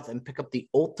your health and pick up the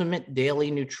ultimate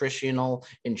daily nutritional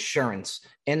insurance.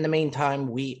 In the meantime,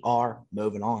 we are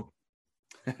moving on.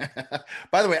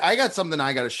 By the way, I got something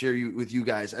I got to share with you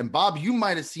guys. And Bob, you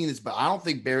might have seen this, but I don't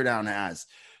think Bear Down has.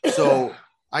 So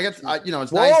I got, it's nice.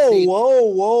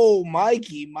 Whoa,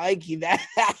 Mikey, that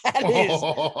is,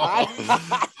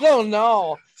 I don't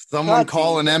know. Someone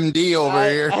call an MD over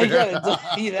here. I gotta tell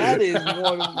you, that is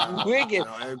one wicked.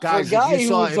 Guys, the guy who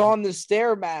was on the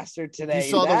Stairmaster today. You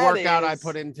saw the workout I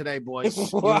put in today, boys. You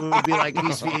would be like,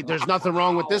 there's nothing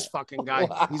wrong with this fucking guy.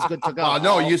 He's good to go. Oh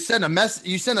no, you sent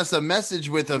us a message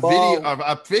with a video of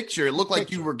a picture. It looked like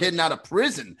you were getting out of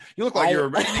prison. You look like you were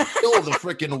ready to kill the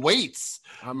freaking weights.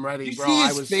 I'm ready, you bro.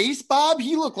 See his face, Bob?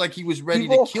 He looked like he was ready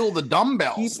to kill the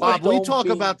dumbbells. Bob, we talk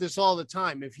about this all the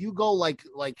time. If you go like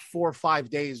 4 or 5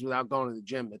 days without going to the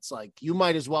gym, it's like you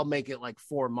might as well make it like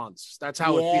 4 months. That's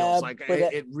how it feels. Like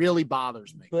it really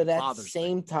bothers me. But at the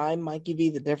same time, Mikey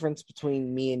V, the difference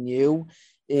between me and you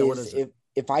is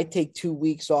if I take 2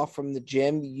 weeks off from the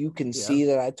gym, you can see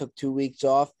that I took 2 weeks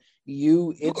off.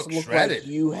 It's look like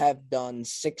you have done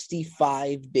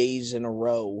 65 days in a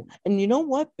row. And you know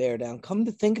what, Bear Down? Come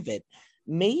to think of it,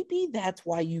 maybe that's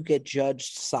why you get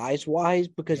judged size-wise,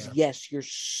 because yes, you're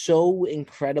so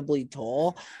incredibly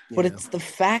tall, but it's the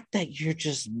fact that you're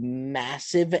just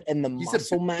massive and the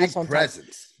muscle mass on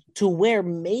presence to where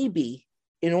maybe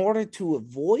in order to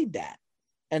avoid that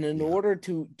and in order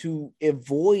to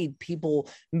avoid people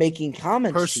making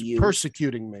comments to you,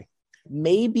 persecuting me.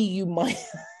 Maybe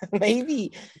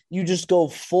you just go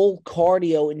full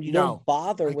cardio and you don't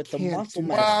bother with the muscle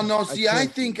mass. Well, no, see, I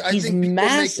think people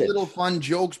make little fun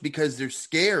jokes because they're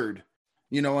scared,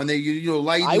 and they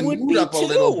lighten the mood up a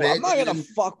little bit. I'm not gonna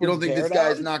fuck with you. Don't think this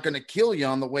guy's not gonna kill you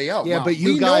on the way out? Yeah, but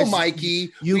you guys, know,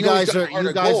 Mikey, you guys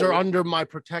are under my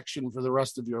protection for the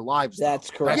rest of your lives.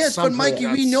 That's correct. Yes, but Mikey,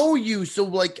 we know you, so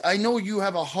like I know you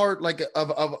have a heart like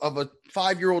of a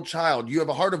 5-year-old child. You have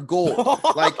a heart of gold,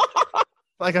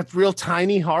 like a real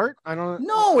tiny heart. I don't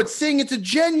know. No, it's saying it's a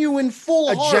genuine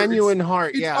heart. A genuine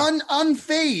heart. It's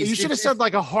unfazed. You should have said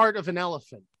like a heart of an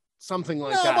elephant. Something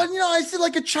like that. No, but I said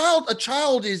like a child. A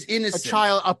child is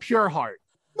innocent. A pure heart.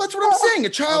 That's what I'm saying. A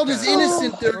child is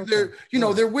innocent. They're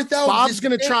they're without. Bob's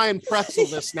going to try and pretzel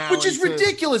this now, which is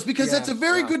ridiculous because that's a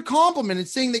very good compliment.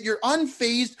 It's saying that you're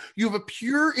unfazed, you have a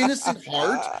pure, innocent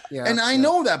heart, and I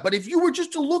know that. But if you were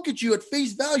just to look at you at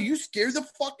face value, you scare the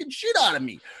fucking shit out of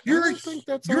me. You're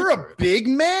a big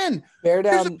man. Bear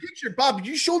Down. Here's a picture, Bob. Did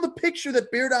you show the picture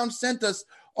that Bear Down sent us?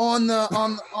 On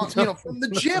from the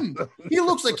gym, he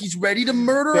looks like he's ready to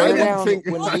murder. I didn't think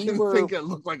it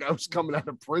looked like I was coming out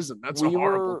of prison. That's a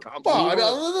horrible compliment.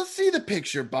 Bob, let's see the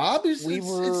picture, Bob. I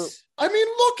mean,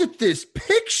 look at this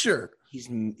picture. He's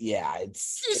a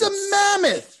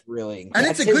mammoth. Really, and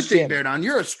it's a good thing, Bear Down.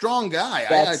 You're a strong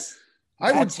guy.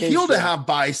 I would kill to have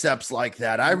biceps like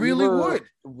that. I really would.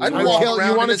 I'd walk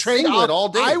around in a singlet all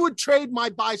day. I would trade my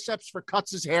biceps for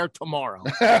Cutsy's hair tomorrow.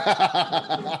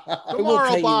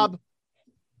 Tomorrow, Bob.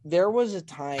 There was a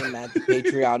time at the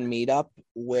Patreon meetup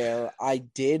where I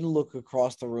did look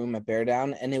across the room at Bear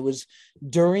Down, and it was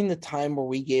during the time where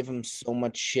we gave him so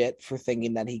much shit for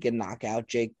thinking that he could knock out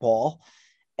Jake Paul.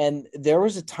 And there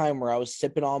was a time where I was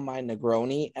sipping on my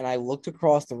Negroni and I looked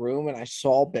across the room and I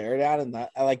saw Bear Down, and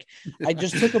I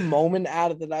just took a moment out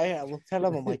of the night. I looked at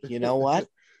him. I'm like, you know what?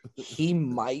 He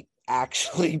might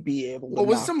actually be able to. Well,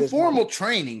 with some formal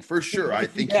training for sure. I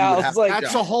think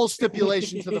that's a whole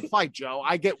stipulation to the fight, Joe.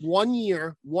 I get 1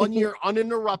 year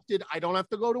uninterrupted. I don't have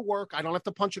to go to work. I don't have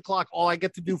to punch a clock. All I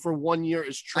get to do for 1 year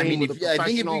is train. I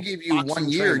think if we give you 1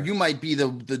 year, you might be the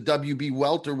WB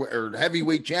welter or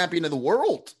heavyweight champion of the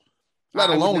world. Let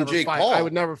alone Jake Paul. I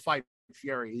would never fight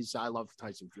Fury. I love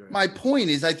Tyson Fury. My point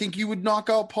is, I think you would knock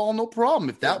out Paul no problem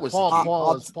if that was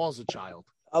Paul's a child.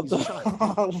 He's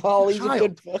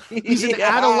an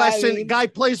adolescent guy.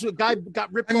 Plays with guy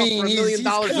got ripped off for $1 million.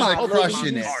 He's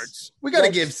crushing it. We got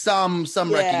to give some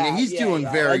recognition. He's doing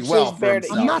very well for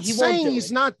himself. I'm not saying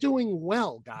he's not doing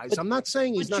well, guys. I'm not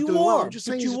saying he's not doing well. I'm just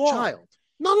saying he's a child.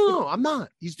 No, I'm not.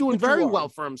 He's doing very well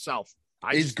for himself.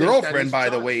 His girlfriend, by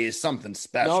the way, is something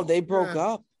special. No, they broke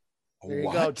up. There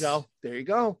you go, Joe. There you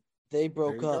go. They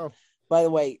broke up. By the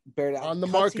way, Bear Down, on the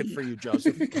market for you,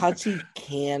 Joseph. Cutsy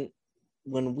can't.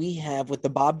 When we have with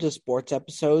the Bob Does Sports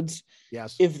episodes,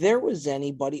 yes. If there was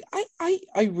anybody, I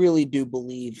really do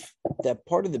believe that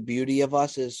part of the beauty of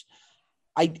us is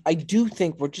I do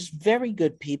think we're just very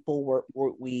good people.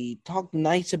 We talk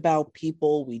nice about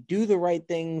people. We do the right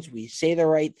things. We say the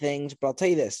right things. But I'll tell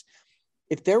you this.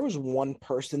 If there was one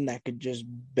person that could just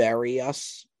bury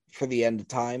us for the end of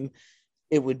time,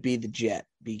 it would be the Jet.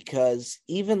 Because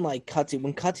even like Cutsy,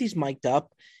 when Cutsy's mic'd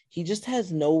up, he just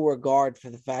has no regard for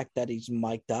the fact that he's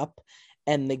mic'd up.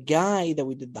 And the guy that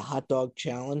we did the hot dog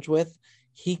challenge with,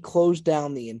 he closed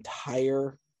down the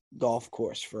entire golf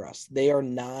course for us. They are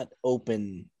not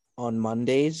open on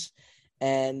Mondays.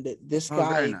 And this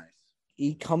guy,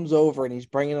 he comes over and he's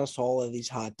bringing us all of these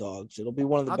hot dogs. It'll be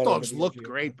one of the better. Hot dogs looked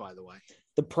great, by the way.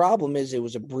 The problem is it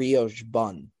was a brioche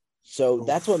bun. So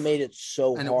that's what made it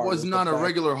so hard. And it was not a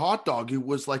regular hot dog. It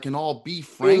was like an all beef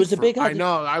Frankfurt. It was a big hot dog. I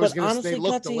know. I was going to say, they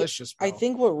looked delicious. Bro. I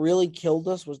think what really killed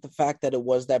us was the fact that it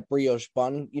was that brioche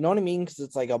bun. You know what I mean? Because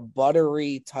it's like a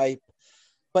buttery type.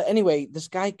 But anyway, this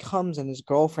guy comes and his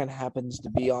girlfriend happens to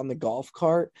be on the golf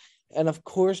cart. And of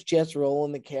course, Jet's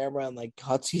rolling the camera and like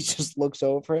Cutsy just looks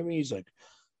over at me. He's like,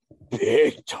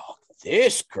 big dog,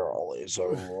 this girl is a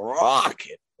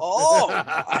rocket. Oh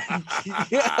my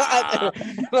God.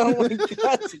 And I'm like,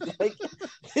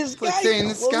 this guy saying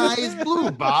the sky is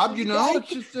blue, Bob, you know?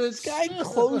 This guy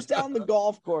closed down the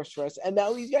golf course for us, and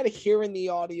now he's got to hear in the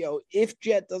audio, if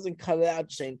Jet doesn't cut it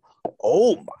out, saying,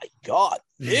 oh my God,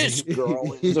 this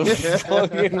girl is a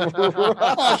fucking rock.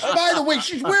 By the way,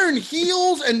 she's wearing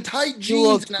heels and tight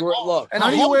jeans. And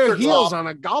how do you wear heels on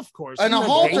a golf course? And a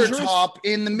halter top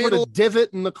in the middle. Put a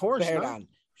divot in the course.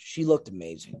 She looked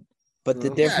amazing. But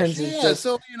the difference is just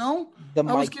so you know, I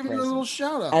was giving her a little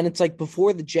shout out. And it's like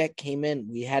before the Jet came in,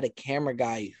 we had a camera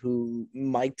guy who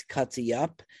mic'd Cutsy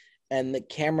up, and the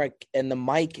camera and the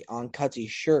mic on Cutsy's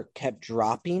shirt kept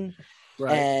dropping.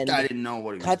 Right. And I didn't know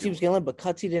what Cutsy was getting, but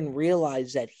Cutsy didn't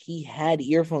realize that he had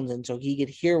earphones in so he could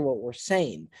hear what we're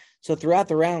saying. So throughout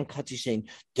the round, Cutsy's saying,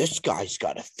 this guy's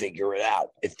got to figure it out.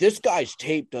 If this guy's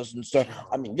tape doesn't start,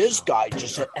 I mean, this guy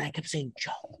just said, and I kept saying,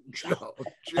 Joe.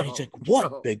 And he's like,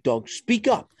 what, big dog? Speak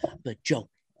up. But Joe,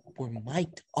 we're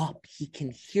mic'd up. He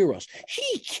can hear us.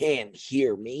 He can't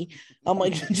hear me. I'm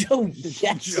like, Joe,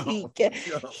 yes, he can.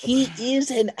 He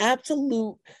is an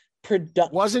absolute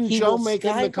production. Wasn't Joe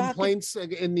making the complaints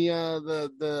in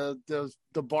the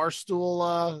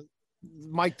barstool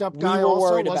mic'd up guy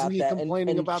also? Wasn't he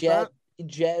complaining about that?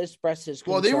 Jet expressed his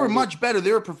concern. Well, they were much better.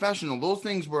 They were professional. Those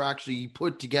things were actually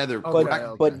put together.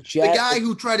 But Jet, the guy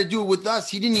who tried to do it with us,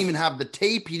 he didn't even have the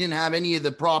tape. He didn't have any of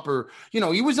the proper,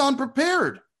 he was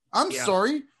unprepared. I'm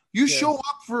sorry. You show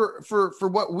up for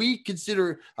what we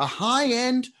consider a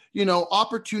high-end,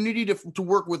 opportunity to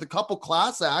work with a couple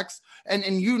class acts,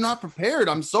 and you're not prepared.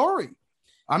 I'm sorry.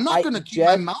 I'm not going to keep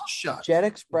my mouth shut. Jet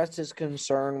expressed his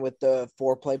concern with the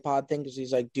foreplay pod thing because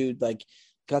he's like, dude, like,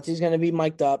 Cutsy's going to be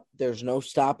mic'd up. There's no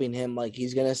stopping him. Like,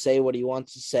 he's going to say what he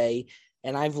wants to say.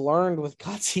 And I've learned with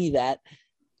Cutsy that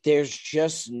there's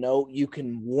just you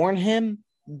can warn him,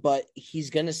 but he's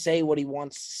going to say what he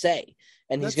wants to say.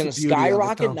 And he's going to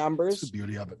skyrocket numbers. That's the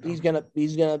beauty of it. He's going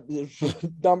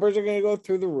to, numbers are going to go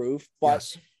through the roof.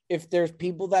 But if there's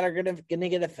people that are gonna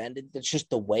get offended, that's just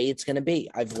the way it's gonna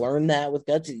be. I've learned that with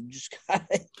Cutsy. You just gotta.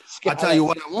 I'll tell you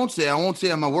what I won't say. I won't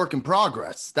say I'm a work in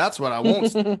progress. That's what I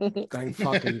won't say. Thank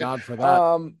fucking God for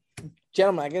that.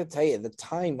 Gentlemen, I gotta tell you, the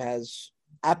time has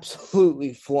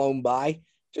absolutely flown by.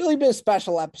 It's really been a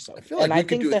special episode. I feel like we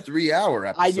could do a 3-hour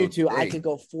episode. I do too. Today. I could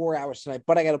go 4 hours tonight,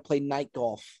 but I gotta play night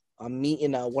golf. I'm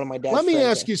meeting one of my dad's Let me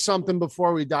friends ask you something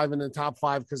before we dive into the top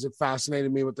 5 because it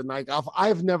fascinated me with the night golf. I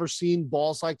have never seen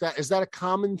balls like that. Is that a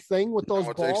common thing with those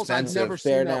balls? Expensive. I've never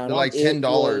seen that. They're like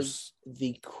 $10.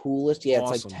 The coolest. Yeah,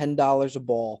 awesome. It's like $10 a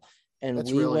ball. And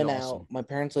That's we really went awesome. out. My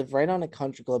parents live right on a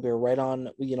country club here, right on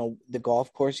the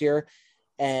golf course here.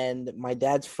 And my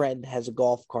dad's friend has a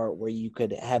golf cart where you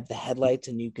could have the headlights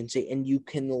and you can see, and you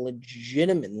can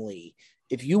legitimately,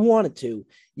 if you wanted to,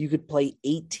 you could play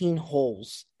 18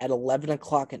 holes at 11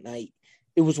 o'clock at night.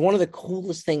 It was one of the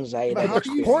coolest things I had ever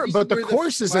experienced. But the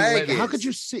course isn't lit. How could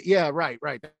you see? Yeah, right.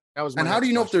 That was. And how do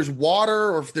you know if there's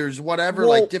water or if there's whatever,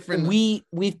 well, like different?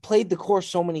 We've played the course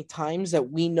so many times that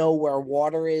we know where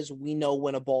water is. We know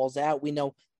when a ball's out. We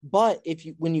know. But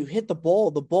when you hit the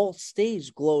ball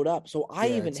stays glowed up. So I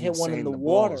even hit one in the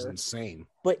water. Insane.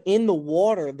 But in the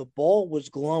water, the ball was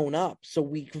blown up. So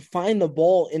we could find the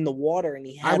ball in the water, and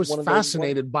he had. I was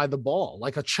fascinated by the ball,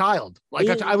 like a child.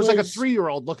 I was like a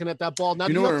 3-year-old looking at that ball. Now,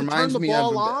 do you have to turn the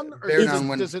ball on, or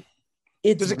does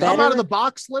it come out of the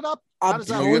box lit up? How does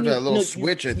that you have that little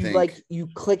switch? I think you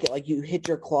click it, like you hit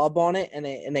your club on it, and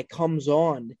it comes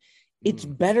on. It's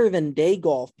better than day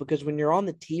golf because when you're on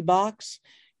the tee box,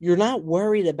 you're not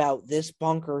worried about this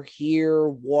bunker here,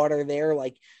 water there.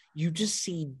 Like, you just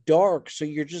see dark, so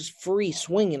you're just free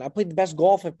swinging. I played the best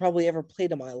golf I've probably ever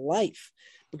played in my life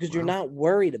because you're not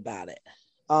worried about it.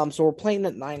 So we're playing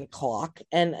at 9 o'clock,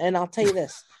 and I'll tell you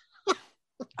this.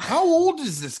 How old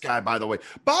is this guy, by the way?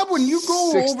 Bob, when you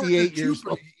go 68 years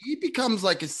old, he becomes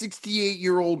like a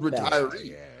 68-year-old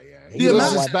retiree.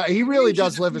 He really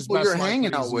does live his best life. You're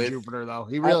hanging out with Jupiter, though.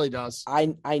 He really does.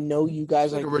 I know you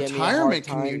guys like a retirement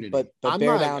community, but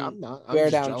Bear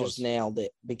Down just nailed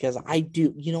it because I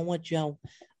do. You know what, Joe?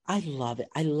 I love it.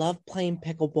 I love playing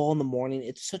pickleball in the morning.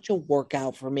 It's such a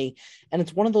workout for me, and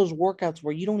it's one of those workouts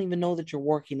where you don't even know that you're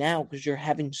working out because you're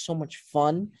having so much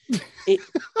fun. It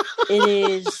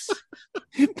is.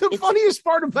 The funniest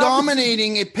part about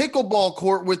dominating a pickleball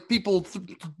court with people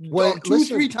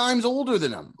 2-3 times older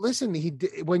than him. Listen,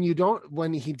 when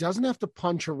he doesn't have to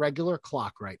punch a regular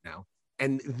clock right now.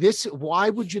 And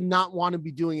why would you not want to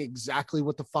be doing exactly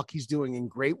what the fuck he's doing in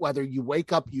great weather? You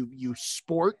wake up, you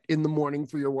sport in the morning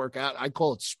for your workout. I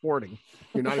call it sporting.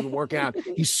 You're not even working out.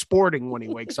 He's sporting when he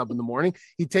wakes up in the morning.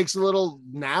 He takes a little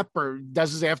nap or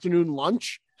does his afternoon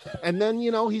lunch. And then,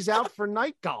 he's out for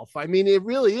night golf. I mean, it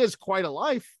really is quite a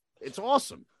life. It's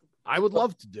awesome. I would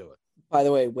love to do it. By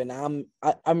the way, when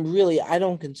I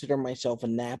don't consider myself a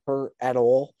napper at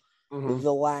all. Mm-hmm.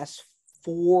 The last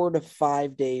 4 to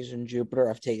 5 days in Jupiter,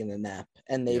 I've taken a nap,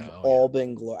 and they've all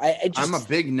been glorious. I'm a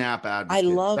big nap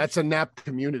advocate. That's a nap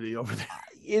community over there.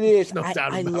 It is. No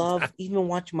doubt I love that. Even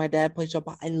watching my dad play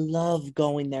softball. I love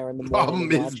going there in the morning.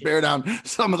 Problem is, Bear Down,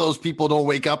 some of those people don't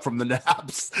wake up from the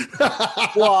naps.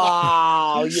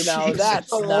 Wow, that's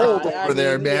so old over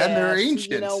there, man. They're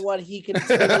ancient. You know what? He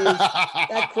continues.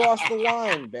 That crossed the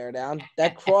line, Bear Down.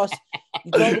 That crossed.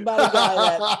 You talk about a guy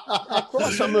that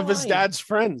crossed some of his dad's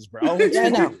friends, bro.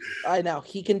 Yeah, I know.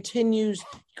 He continues.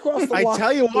 I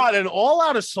tell you what, an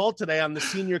all-out assault today on the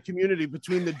senior community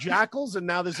between the Jackals and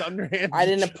now this underhand. I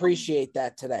didn't appreciate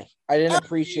that today.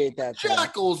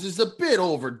 Jackals is a bit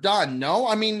overdone. No,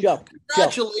 I mean,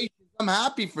 congratulations. I'm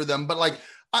happy for them, but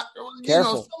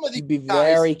careful. Some of these be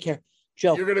guys, very careful.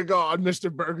 Joe, you're gonna go on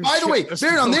Mr. Burger's. By the way, they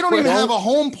don't even have a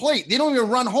home plate. They don't even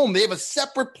run home. They have a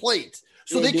separate plate,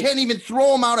 so they can't even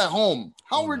throw them out at home.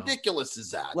 How ridiculous is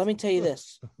that? Let me tell you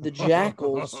this. The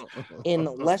Jackals, in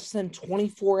less than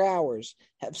 24 hours,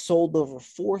 have sold over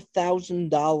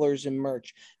 $4,000 in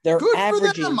merch. They're good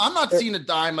averaging. For them. I'm not seeing a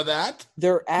dime of that.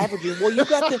 They're averaging. Well, you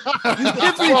got the.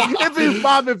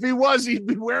 If he was, he'd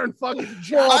be wearing fucking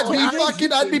jackals.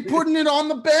 I'd be putting it on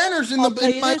the banners in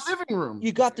my living room.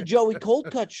 You got the Joey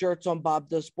Cold Cut shirts on Bob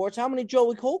Does Sports. How many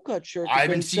Joey Cold Cut shirts? I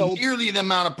haven't seen nearly the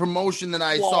amount of promotion that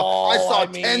I saw.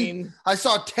 I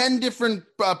saw 10 different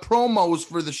promos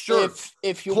for the shirts.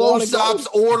 If you close-ups,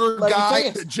 order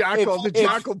guide. The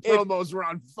Jackal promos were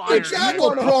on fire. The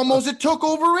Jackal promos, it took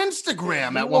over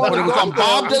Instagram at one point. It was on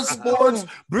Bob Does Sports,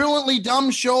 Brilliantly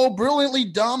Dumb Show, Brilliantly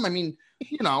Dumb. I mean,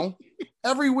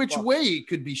 every which way it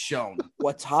could be shown.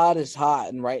 What's hot is hot,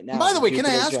 and right now. By the way, can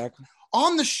I ask?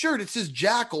 On the shirt, it says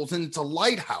Jackals, and it's a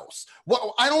lighthouse.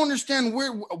 Well, I don't understand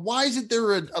why is it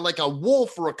there like a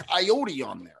wolf or a coyote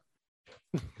on there?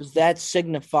 Because that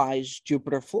signifies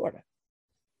Jupiter, Florida.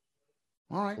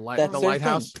 All right. That's the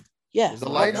lighthouse? Thing. Yeah. The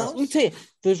lighthouse? Let me tell you,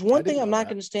 there's one thing I'm not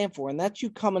going to stand for, and that's you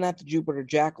coming at the Jupiter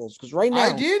Jackals. Because right now,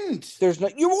 I didn't.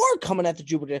 You are coming at the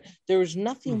Jupiter. There is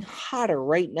nothing hotter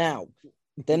right now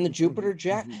than the Jupiter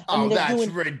Jack. That's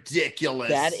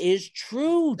ridiculous. That is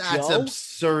true, That's Joe.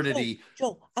 absurdity.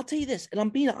 Joe, I'll tell you this, and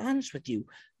I'm being honest with you.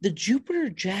 The Jupiter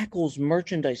Jackals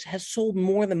merchandise has sold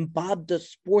more than Bob Does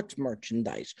Sports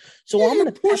merchandise. So I'm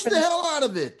going to push the hell out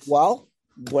of it. Well,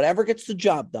 whatever gets the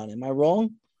job done. Am I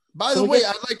wrong? By the way,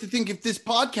 I'd like to think if this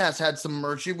podcast had some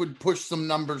merch, it would push some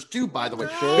numbers too, by the way.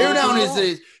 Bear Down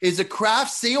is a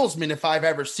craft salesman if I've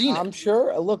ever seen it. I'm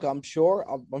sure. Look, I'm sure.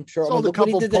 Sold a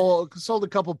couple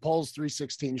Poles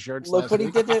 316 shirts. Look what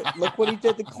he did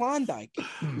to Klondike.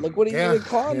 Look what he did to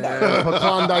Klondike. Yeah.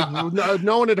 Klondike.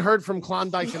 No one had heard from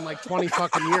Klondike in like 20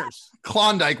 fucking years.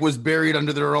 Klondike was buried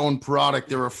under their own product.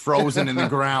 They were frozen in the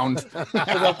ground.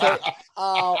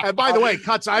 And by the way,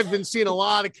 Cuts, I've been seeing a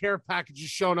lot of care packages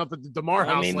showing up at the DeMar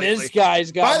house lately. This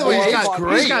guy's got. By the way, it's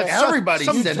great. Everybody's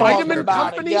some vitamin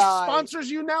company sponsors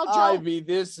you now, Joe. I mean,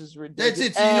 this is ridiculous.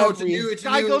 That's it. You know what to do.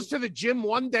 Guy goes to the gym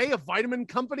one day, a vitamin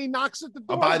company knocks at the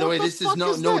door. Oh, by the way, this is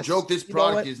no joke. This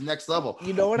product is next level.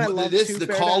 You know what I love? This the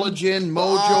collagen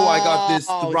mojo. I got this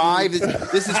Thrive.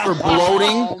 This is for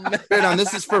bloating.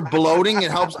 This is for bloating.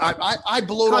 It helps. I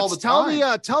bloat all the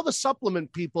time. Tell the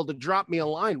supplement people to drop me a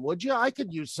line, would you? I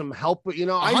could use some help, but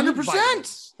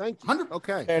 100%. Thank you.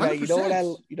 Okay. You know what I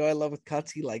love with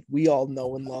Cutsy? Like, we all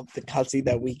know and love the Cutsy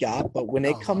that we got, but when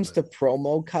it comes to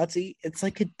promo Cutsy, it's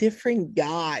like a different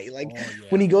guy. Like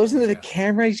when he goes into the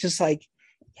camera, he's just like,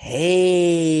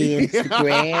 hey,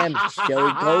 Instagram, it's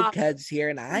Joey Cold Cuts here,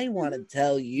 and I want to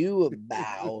tell you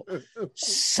about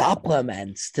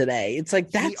supplements today. It's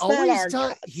like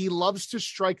he loves to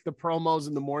strike the promos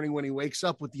in the morning when he wakes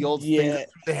up with the old finger through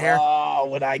the hair. Oh,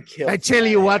 would I kill? I tell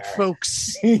you what,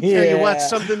 folks. Tell you what,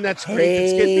 something that's great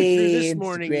that's getting me through this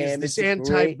morning is this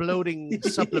anti-bloating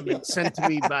supplement sent to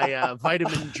me by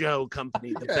Vitamin Joe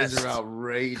Company. The best. Are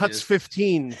outrageous. Cuts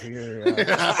 15.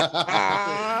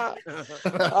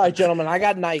 All right, gentlemen, I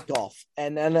got night golf,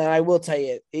 and I will tell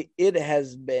you, it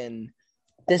has been.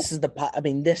 This is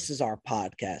this is our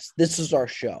podcast. This is our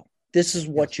show. This is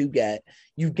what you get.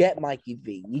 You get Mikey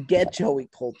V. You get Joey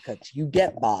Cold Cuts. You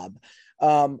get Bob.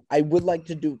 I would like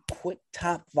to do a quick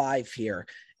top 5 here,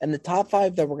 and the top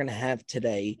 5 that we're going to have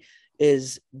today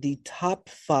is the top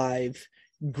 5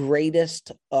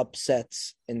 greatest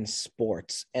upsets in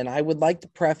sports, and I would like to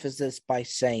preface this by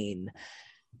saying,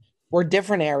 we're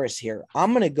different eras here.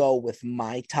 I'm going to go with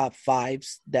my top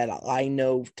 5s that I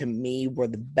know to me were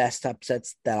the best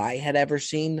upsets that I had ever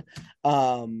seen.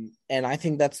 And I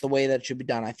think that's the way that should be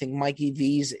done. I think Mikey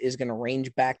V's is going to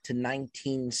range back to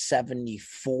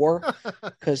 1974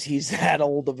 because he's that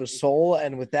old of a soul.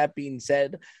 And with that being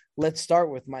said, let's start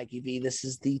with Mikey V. This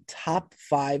is the top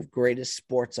 5 greatest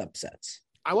sports upsets.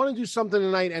 I want to do something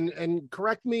tonight, and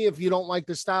correct me if you don't like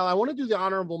the style. I want to do the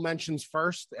honorable mentions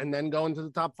first and then go into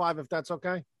the top 5, if that's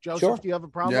okay. Joseph, sure. Do you have a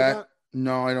problem with that?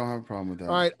 No, I don't have a problem with that.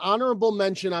 All right, honorable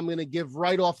mention I'm going to give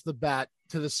right off the bat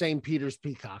to the St. Peter's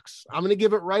Peacocks. I'm going to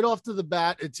give it right off to the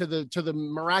bat to the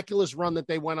miraculous run that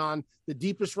they went on, the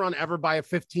deepest run ever by a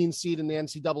 15 seed in the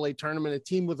NCAA tournament, a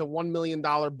team with a $1 million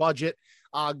budget,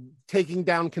 taking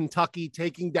down Kentucky,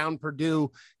 taking down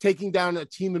Purdue, taking down a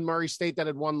team in Murray State that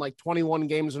had won like 21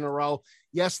 games in a row.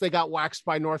 Yes, they got waxed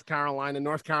by North Carolina.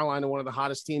 North Carolina, one of the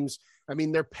hottest teams. I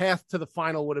mean, their path to the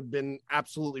final would have been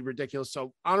absolutely ridiculous.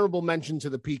 So honorable mention to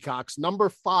the Peacocks. Number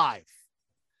 5,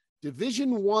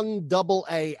 Division I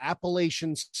AA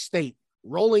Appalachian State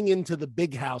rolling into the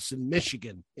Big House in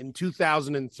Michigan in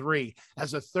 2003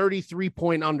 as a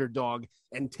 33-point underdog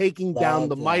and taking down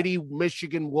the mighty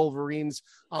Michigan Wolverines.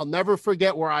 I'll never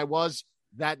forget where I was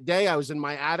that day. I was in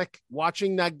my attic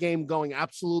watching that game, going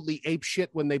absolutely apeshit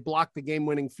when they blocked the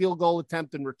game-winning field goal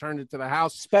attempt and returned it to the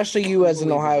house. Especially you as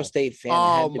an Ohio State fan.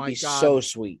 Oh, my God. So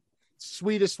sweet.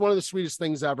 One of the sweetest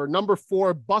things ever. Number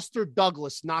 4, Buster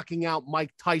Douglas knocking out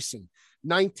Mike Tyson.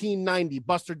 1990,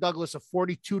 Buster Douglas, a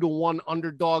 42-1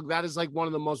 underdog. That is like one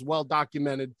of the most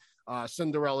well-documented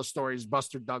Cinderella stories,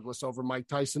 Buster Douglas over Mike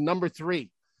Tyson. Number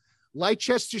 3,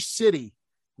 Leicester City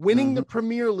winning the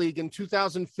Premier League in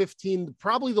 2015,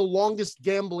 probably the longest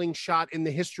gambling shot in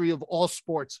the history of all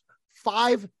sports.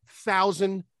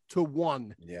 5,000 to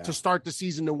 1 to start the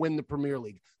season to win the Premier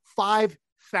League.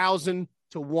 5,000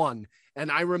 to 1.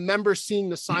 And I remember seeing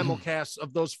the simulcast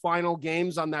of those final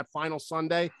games on that final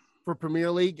Sunday for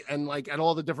Premier League and like at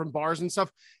all the different bars and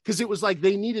stuff, because it was like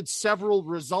they needed several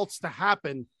results to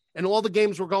happen and all the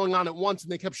games were going on at once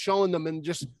and they kept showing them and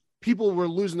just people were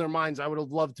losing their minds. I would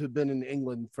have loved to have been in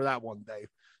England for that one day.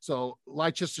 So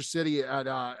Leicester City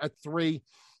at 3.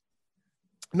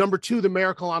 Number 2, the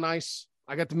Miracle on Ice.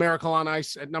 I got the Miracle on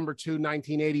Ice at number 2,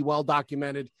 1980, well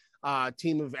documented.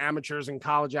 Team of amateurs and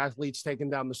college athletes taking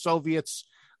down the Soviets.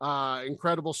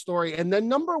 Incredible story. And then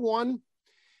number 1,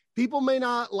 people may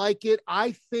not like it.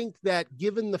 I think that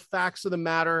given the facts of the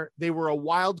matter, they were a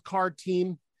wild card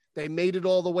team. They made it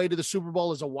all the way to the Super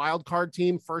Bowl as a wild card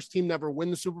team. First team to ever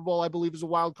win the Super Bowl, I believe, is a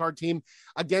wild card team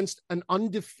against an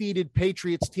undefeated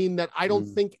Patriots team that I don't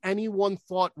think anyone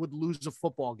thought would lose a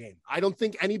football game. I don't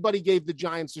think anybody gave the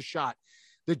Giants a shot.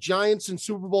 The Giants in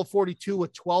Super Bowl 42, a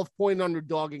 12-point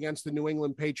underdog against the New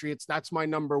England Patriots. That's my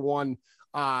number 1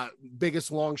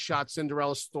 biggest long shot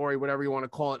Cinderella story, whatever you want to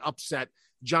call it, upset.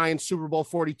 Giants Super Bowl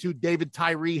 42, David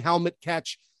Tyree helmet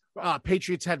catch.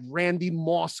 Patriots had Randy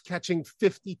Moss catching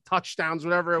 50 touchdowns,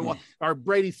 whatever it was, or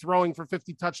Brady throwing for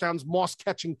 50 touchdowns, Moss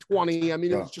catching 20. I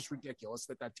mean, it was just ridiculous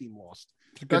that team lost.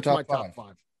 That's my top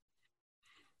 5.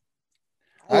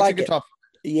 I like it.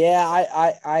 Yeah,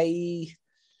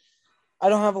 I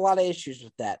don't have a lot of issues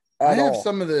with that. I have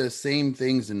some of the same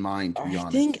things in mind, to be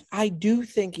honest. I do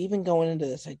think, even going into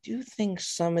this, I do think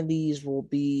some of these will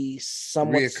be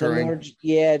somewhat similar.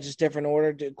 Yeah, just different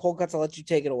order. Cold Cuts, I'll let you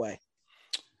take it away.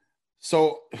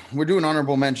 So we're doing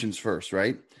honorable mentions first,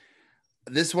 right?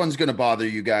 This one's going to bother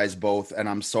you guys both, and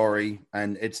I'm sorry.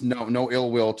 And it's no ill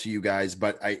will to you guys,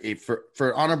 but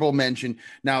for honorable mention,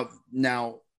 now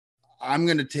I'm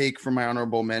going to take for my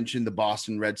honorable mention the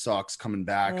Boston Red Sox coming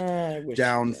back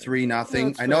down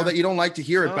 3-0. I know that you don't like to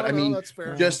hear it, but I mean,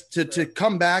 just to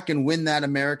come back and win that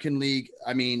American League,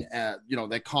 I mean,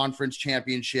 that conference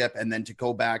championship, and then to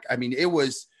go back. I mean, it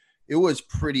was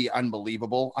pretty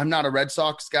unbelievable. I'm not a Red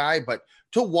Sox guy, but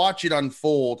to watch it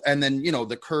unfold, and then,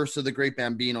 the curse of the great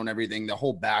Bambino and everything, the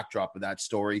whole backdrop of that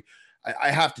story,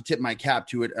 I have to tip my cap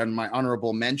to it and my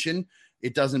honorable mention.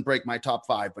 It doesn't break my top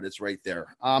 5, but it's right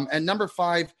there. And number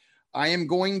 5, I am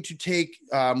going to take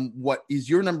what is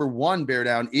your number 1, Bear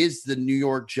Down, is the New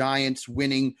York Giants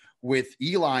winning with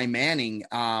Eli Manning.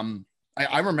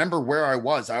 I remember where I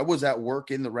was. I was at work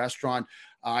in the restaurant.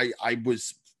 I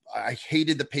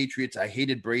hated the Patriots. I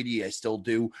hated Brady. I still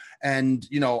do. And,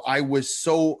 I was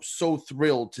so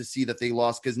thrilled to see that they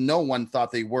lost, because no one thought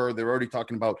they were. They're already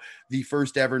talking about the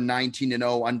first ever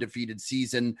 19-0 undefeated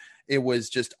season. It was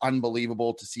just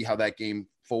unbelievable to see how that game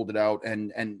folded out.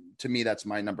 And to me, that's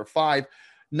my number 5.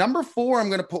 Number 4, I'm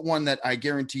going to put one that I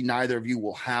guarantee neither of you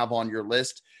will have on your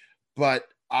list, but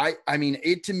I mean,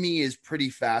 it to me is pretty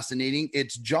fascinating.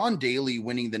 It's John Daly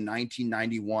winning the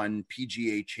 1991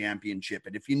 PGA Championship.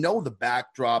 And if you know the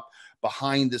backdrop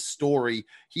behind the story,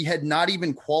 he had not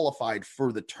even qualified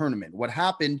for the tournament. What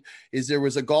happened is there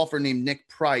was a golfer named Nick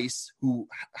Price who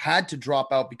had to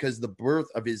drop out because the birth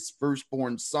of his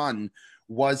firstborn son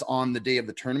was on the day of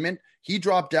the tournament. He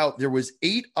dropped out. There was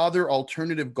 8 other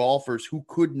alternative golfers who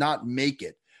could not make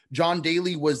it. John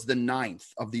Daly was the 9th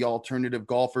of the alternative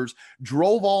golfers,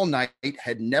 drove all night,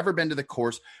 had never been to the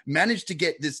course, managed to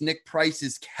get this Nick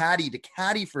Price's caddy to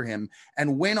caddy for him,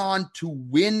 and went on to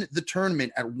win the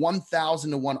tournament at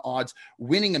 1,000 to 1 odds,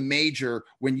 winning a major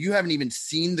when you haven't even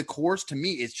seen the course. To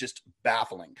me, it's just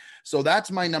baffling. So that's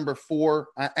my number 4,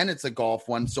 and it's a golf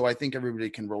one, so I think everybody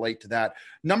can relate to that.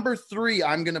 Number 3,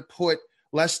 I'm going to put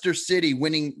Leicester City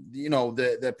winning,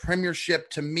 the premiership.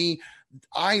 To me,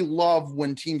 I love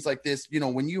when teams like this,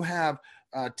 when you have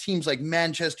teams like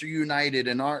Manchester United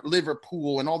and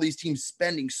Liverpool and all these teams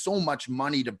spending so much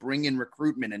money to bring in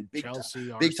recruitment and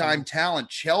big time talent,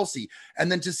 Chelsea, and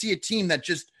then to see a team that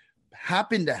just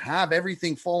happen to have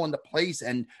everything fall into place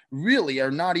and really are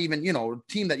not even, a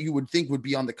team that you would think would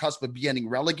be on the cusp of getting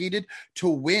relegated to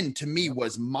win, to me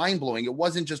was mind-blowing. It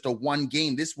wasn't just a one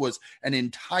game. This was an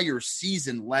entire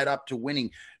season led up to winning.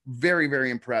 Very,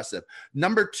 very impressive.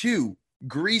 Number 2,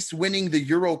 Greece winning the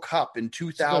Euro Cup in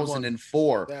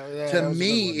 2004 to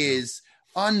me is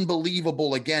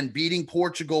unbelievable. Again, beating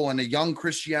Portugal and a young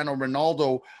Cristiano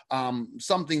Ronaldo,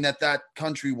 something that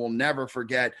country will never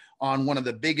forget on one of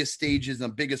the biggest stages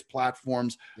and biggest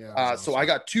platforms. So I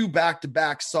got 2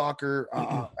 back-to-back soccer,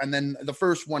 and then the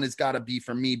first one has got to be,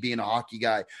 for me, being a hockey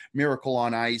guy, Miracle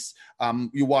on Ice.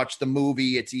 You watch the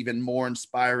movie, it's even more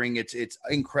inspiring. It's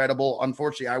incredible.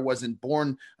 Unfortunately, I wasn't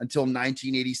born until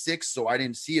 1986, so I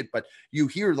didn't see it, but you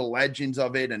hear the legends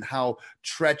of it and how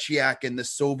Tretiak and the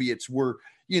Soviets were,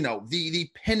 the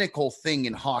pinnacle thing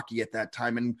in hockey at that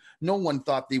time. And no one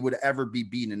thought they would ever be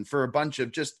beaten for a bunch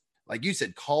of just, like you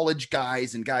said, college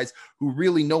guys and guys who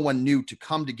really no one knew to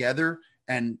come together.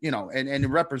 And, and it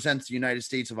represents the United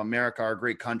States of America, our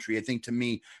great country, I think, to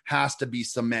me, has to be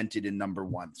cemented in number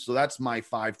 1. So that's my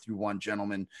 5 through 1,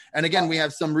 gentlemen. And again, we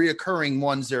have some reoccurring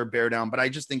ones there, bear down, but I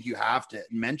just think you have to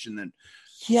mention them.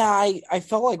 Yeah, I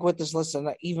felt like with this list,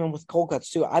 and even with cold cuts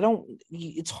too,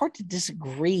 it's hard to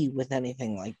disagree with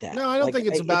anything like that. No, I don't think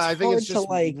it's about, I think it's just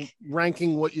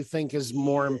ranking what you think is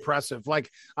more impressive. Like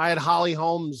I had Holly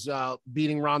Holmes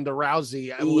beating Ronda Rousey.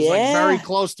 It was very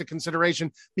close to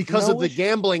consideration because of the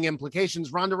gambling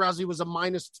implications. Ronda Rousey was a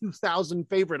minus 2,000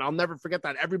 favorite. I'll never forget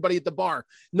that. Everybody at the bar,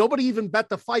 nobody even bet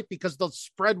the fight because the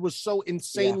spread was so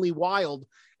insanely wild.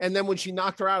 And then when she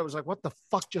knocked her out, it was like, what the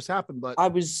fuck just happened? But I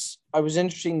was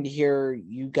interesting to hear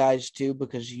you guys too,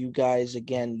 because you guys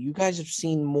have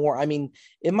seen more. I mean,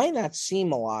 it might not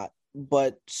seem a lot,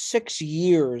 but 6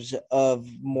 years of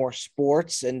more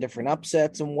sports and different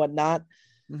upsets and whatnot,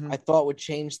 I thought would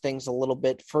change things a little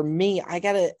bit. For me, I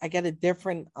got a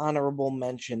different honorable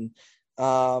mention.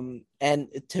 And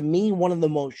to me, one of the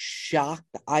most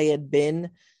shocked I had been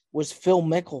was Phil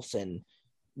Mickelson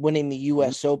winning the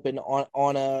U.S. Open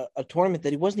on a tournament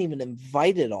that he wasn't even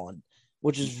invited on,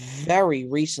 which is very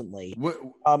recently.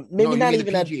 Maybe not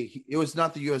even it was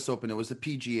not the U.S. Open. It was the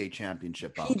PGA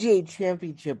Championship. PGA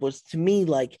Championship was, to me,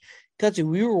 like, Cutsy,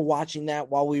 we were watching that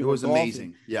while we were golfing. It was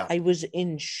amazing. Yeah. I was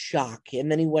in shock. And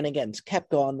then he went against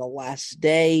Koepka on the last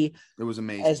day. It was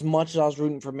amazing. As much as I was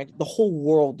rooting for Mickelson, the whole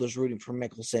world was rooting for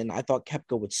Mickelson. I thought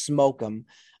Koepka would smoke him.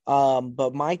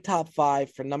 But my top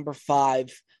 5 for number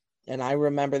 5, and I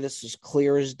remember this as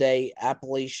clear as day,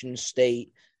 Appalachian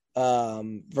State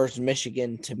versus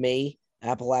Michigan. To me,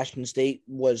 Appalachian State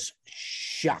was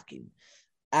shocking.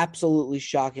 Absolutely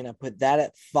shocking. I put that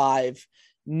at 5.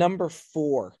 Number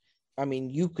 4, I mean,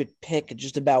 you could pick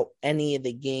just about any of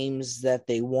the games that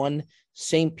they won.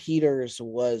 St. Peter's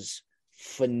was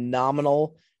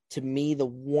phenomenal. To me, the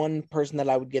one person that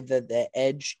I would give the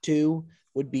edge to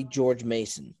would be George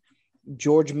Mason.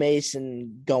 George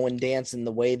Mason going dancing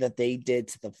the way that they did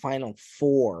to the Final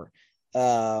Four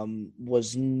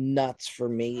was nuts for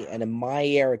me. And in my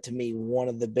era, to me, one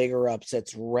of the bigger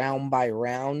upsets round by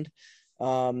round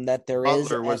that there is.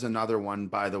 Butler was another one,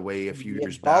 by the way, a few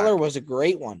years back. Butler was a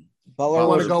great one. I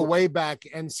want to go way back.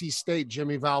 NC State,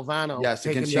 Jimmy Valvano. Yes,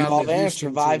 Jimmy Valvano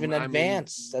survive in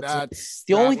advance. That's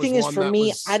the only thing is for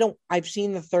me. I've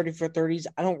seen the 30 for 30s.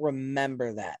 I don't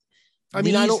remember that. I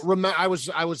mean, I don't remember. I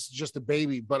was just a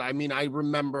baby, but I mean, I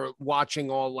remember watching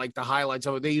all like the highlights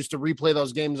of it. They used to replay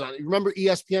those games on. You remember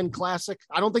ESPN Classic?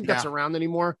 I don't think that's around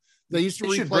anymore. They used to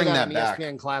replay that on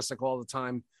ESPN Classic all the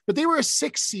time. But they were a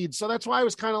 6 seed, so that's why I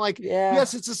was kind of like,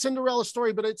 yes, it's a Cinderella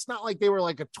story, but it's not like they were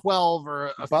like a 12 or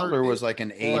a Butler 13. Was like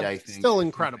an 8, I think. Still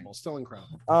incredible.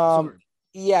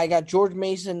 Yeah, I got George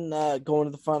Mason going to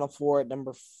the Final Four at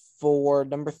number 4.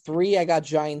 Number 3, I got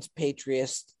Giants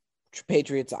Patriots.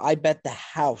 I bet the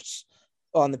house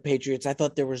on the Patriots. I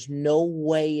thought there was no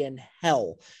way in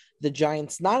hell the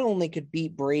Giants not only could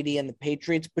beat Brady and the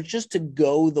Patriots, but just to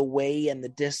go the way and the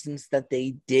distance that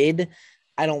they did,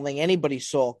 I don't think anybody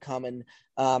saw coming.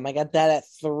 I got that at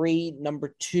 3.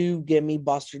 Number 2, give me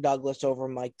Buster Douglas over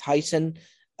Mike Tyson.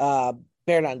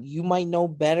 Bear down, you might know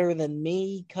better than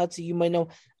me. Cutsy, you might know.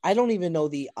 I don't even know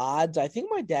the odds. I think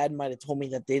my dad might have told me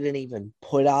that they didn't even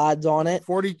put odds on it.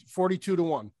 42 to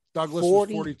 1. Douglas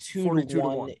 42 to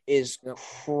 1 is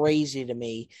crazy to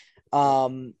me.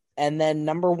 And then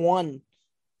number 1,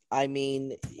 I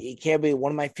mean, it can't be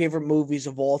one of my favorite movies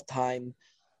of all time.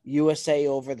 USA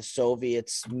over the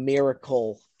Soviets.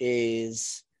 Miracle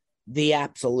is the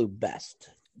absolute best.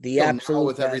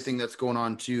 With everything that's going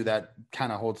on too, that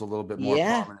kind of holds a little bit more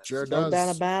prominence. Sure does. No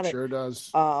doubt about it. Sure does.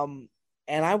 And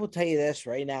I will tell you this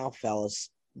right now, fellas.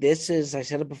 This is, I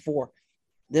said it before,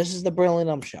 this is the Brilliant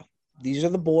Dumb Show. These are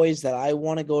the boys that I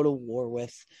want to go to war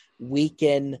with week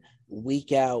in,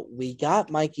 week out. We got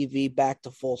Mikey V back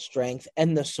to full strength,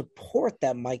 and the support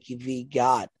that Mikey V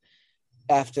got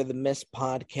after the missed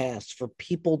podcast for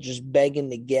people just begging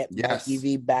to get Mikey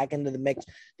V back into the mix,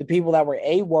 the people that were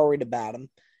worried about him.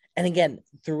 And again,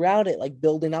 throughout it, like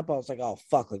building up, I was like, oh,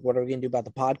 fuck, like, what are we going to do about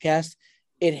the podcast?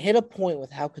 It hit a point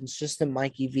with how consistent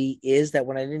Mikey V is that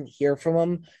when I didn't hear from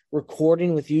him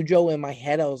recording with you, Joe, in my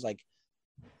head, I was like,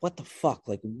 what the fuck?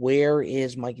 Like, where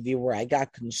is Mikey V? Where I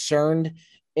got concerned.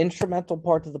 Instrumental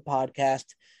part of the podcast.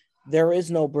 There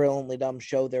is no Brilliantly Dumb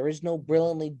Show. There is no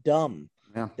Brilliantly Dumb.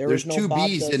 Yeah. There's no two Bob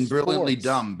B's in Brilliantly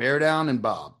Dumb, Bear Down and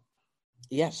Bob.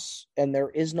 Yes, and there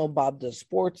is no Bob Does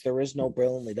Sports. There is no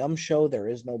Brilliantly Dumb Show. There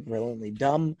is no Brilliantly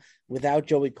Dumb. Without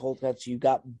Joey Coldcuts, you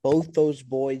got both those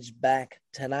boys back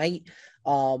tonight.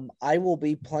 I will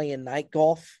be playing night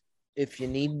golf if you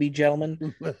need me,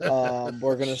 gentlemen.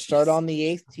 We're going to start on the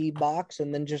 8th tee box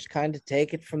and then just kind of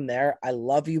take it from there. I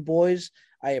love you, boys.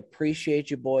 I appreciate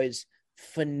you, boys.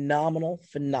 Phenomenal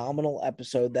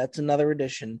episode. That's another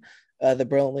edition of the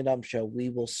Brilliantly Dumb Show. We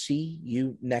will see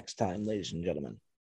you next time, ladies and gentlemen.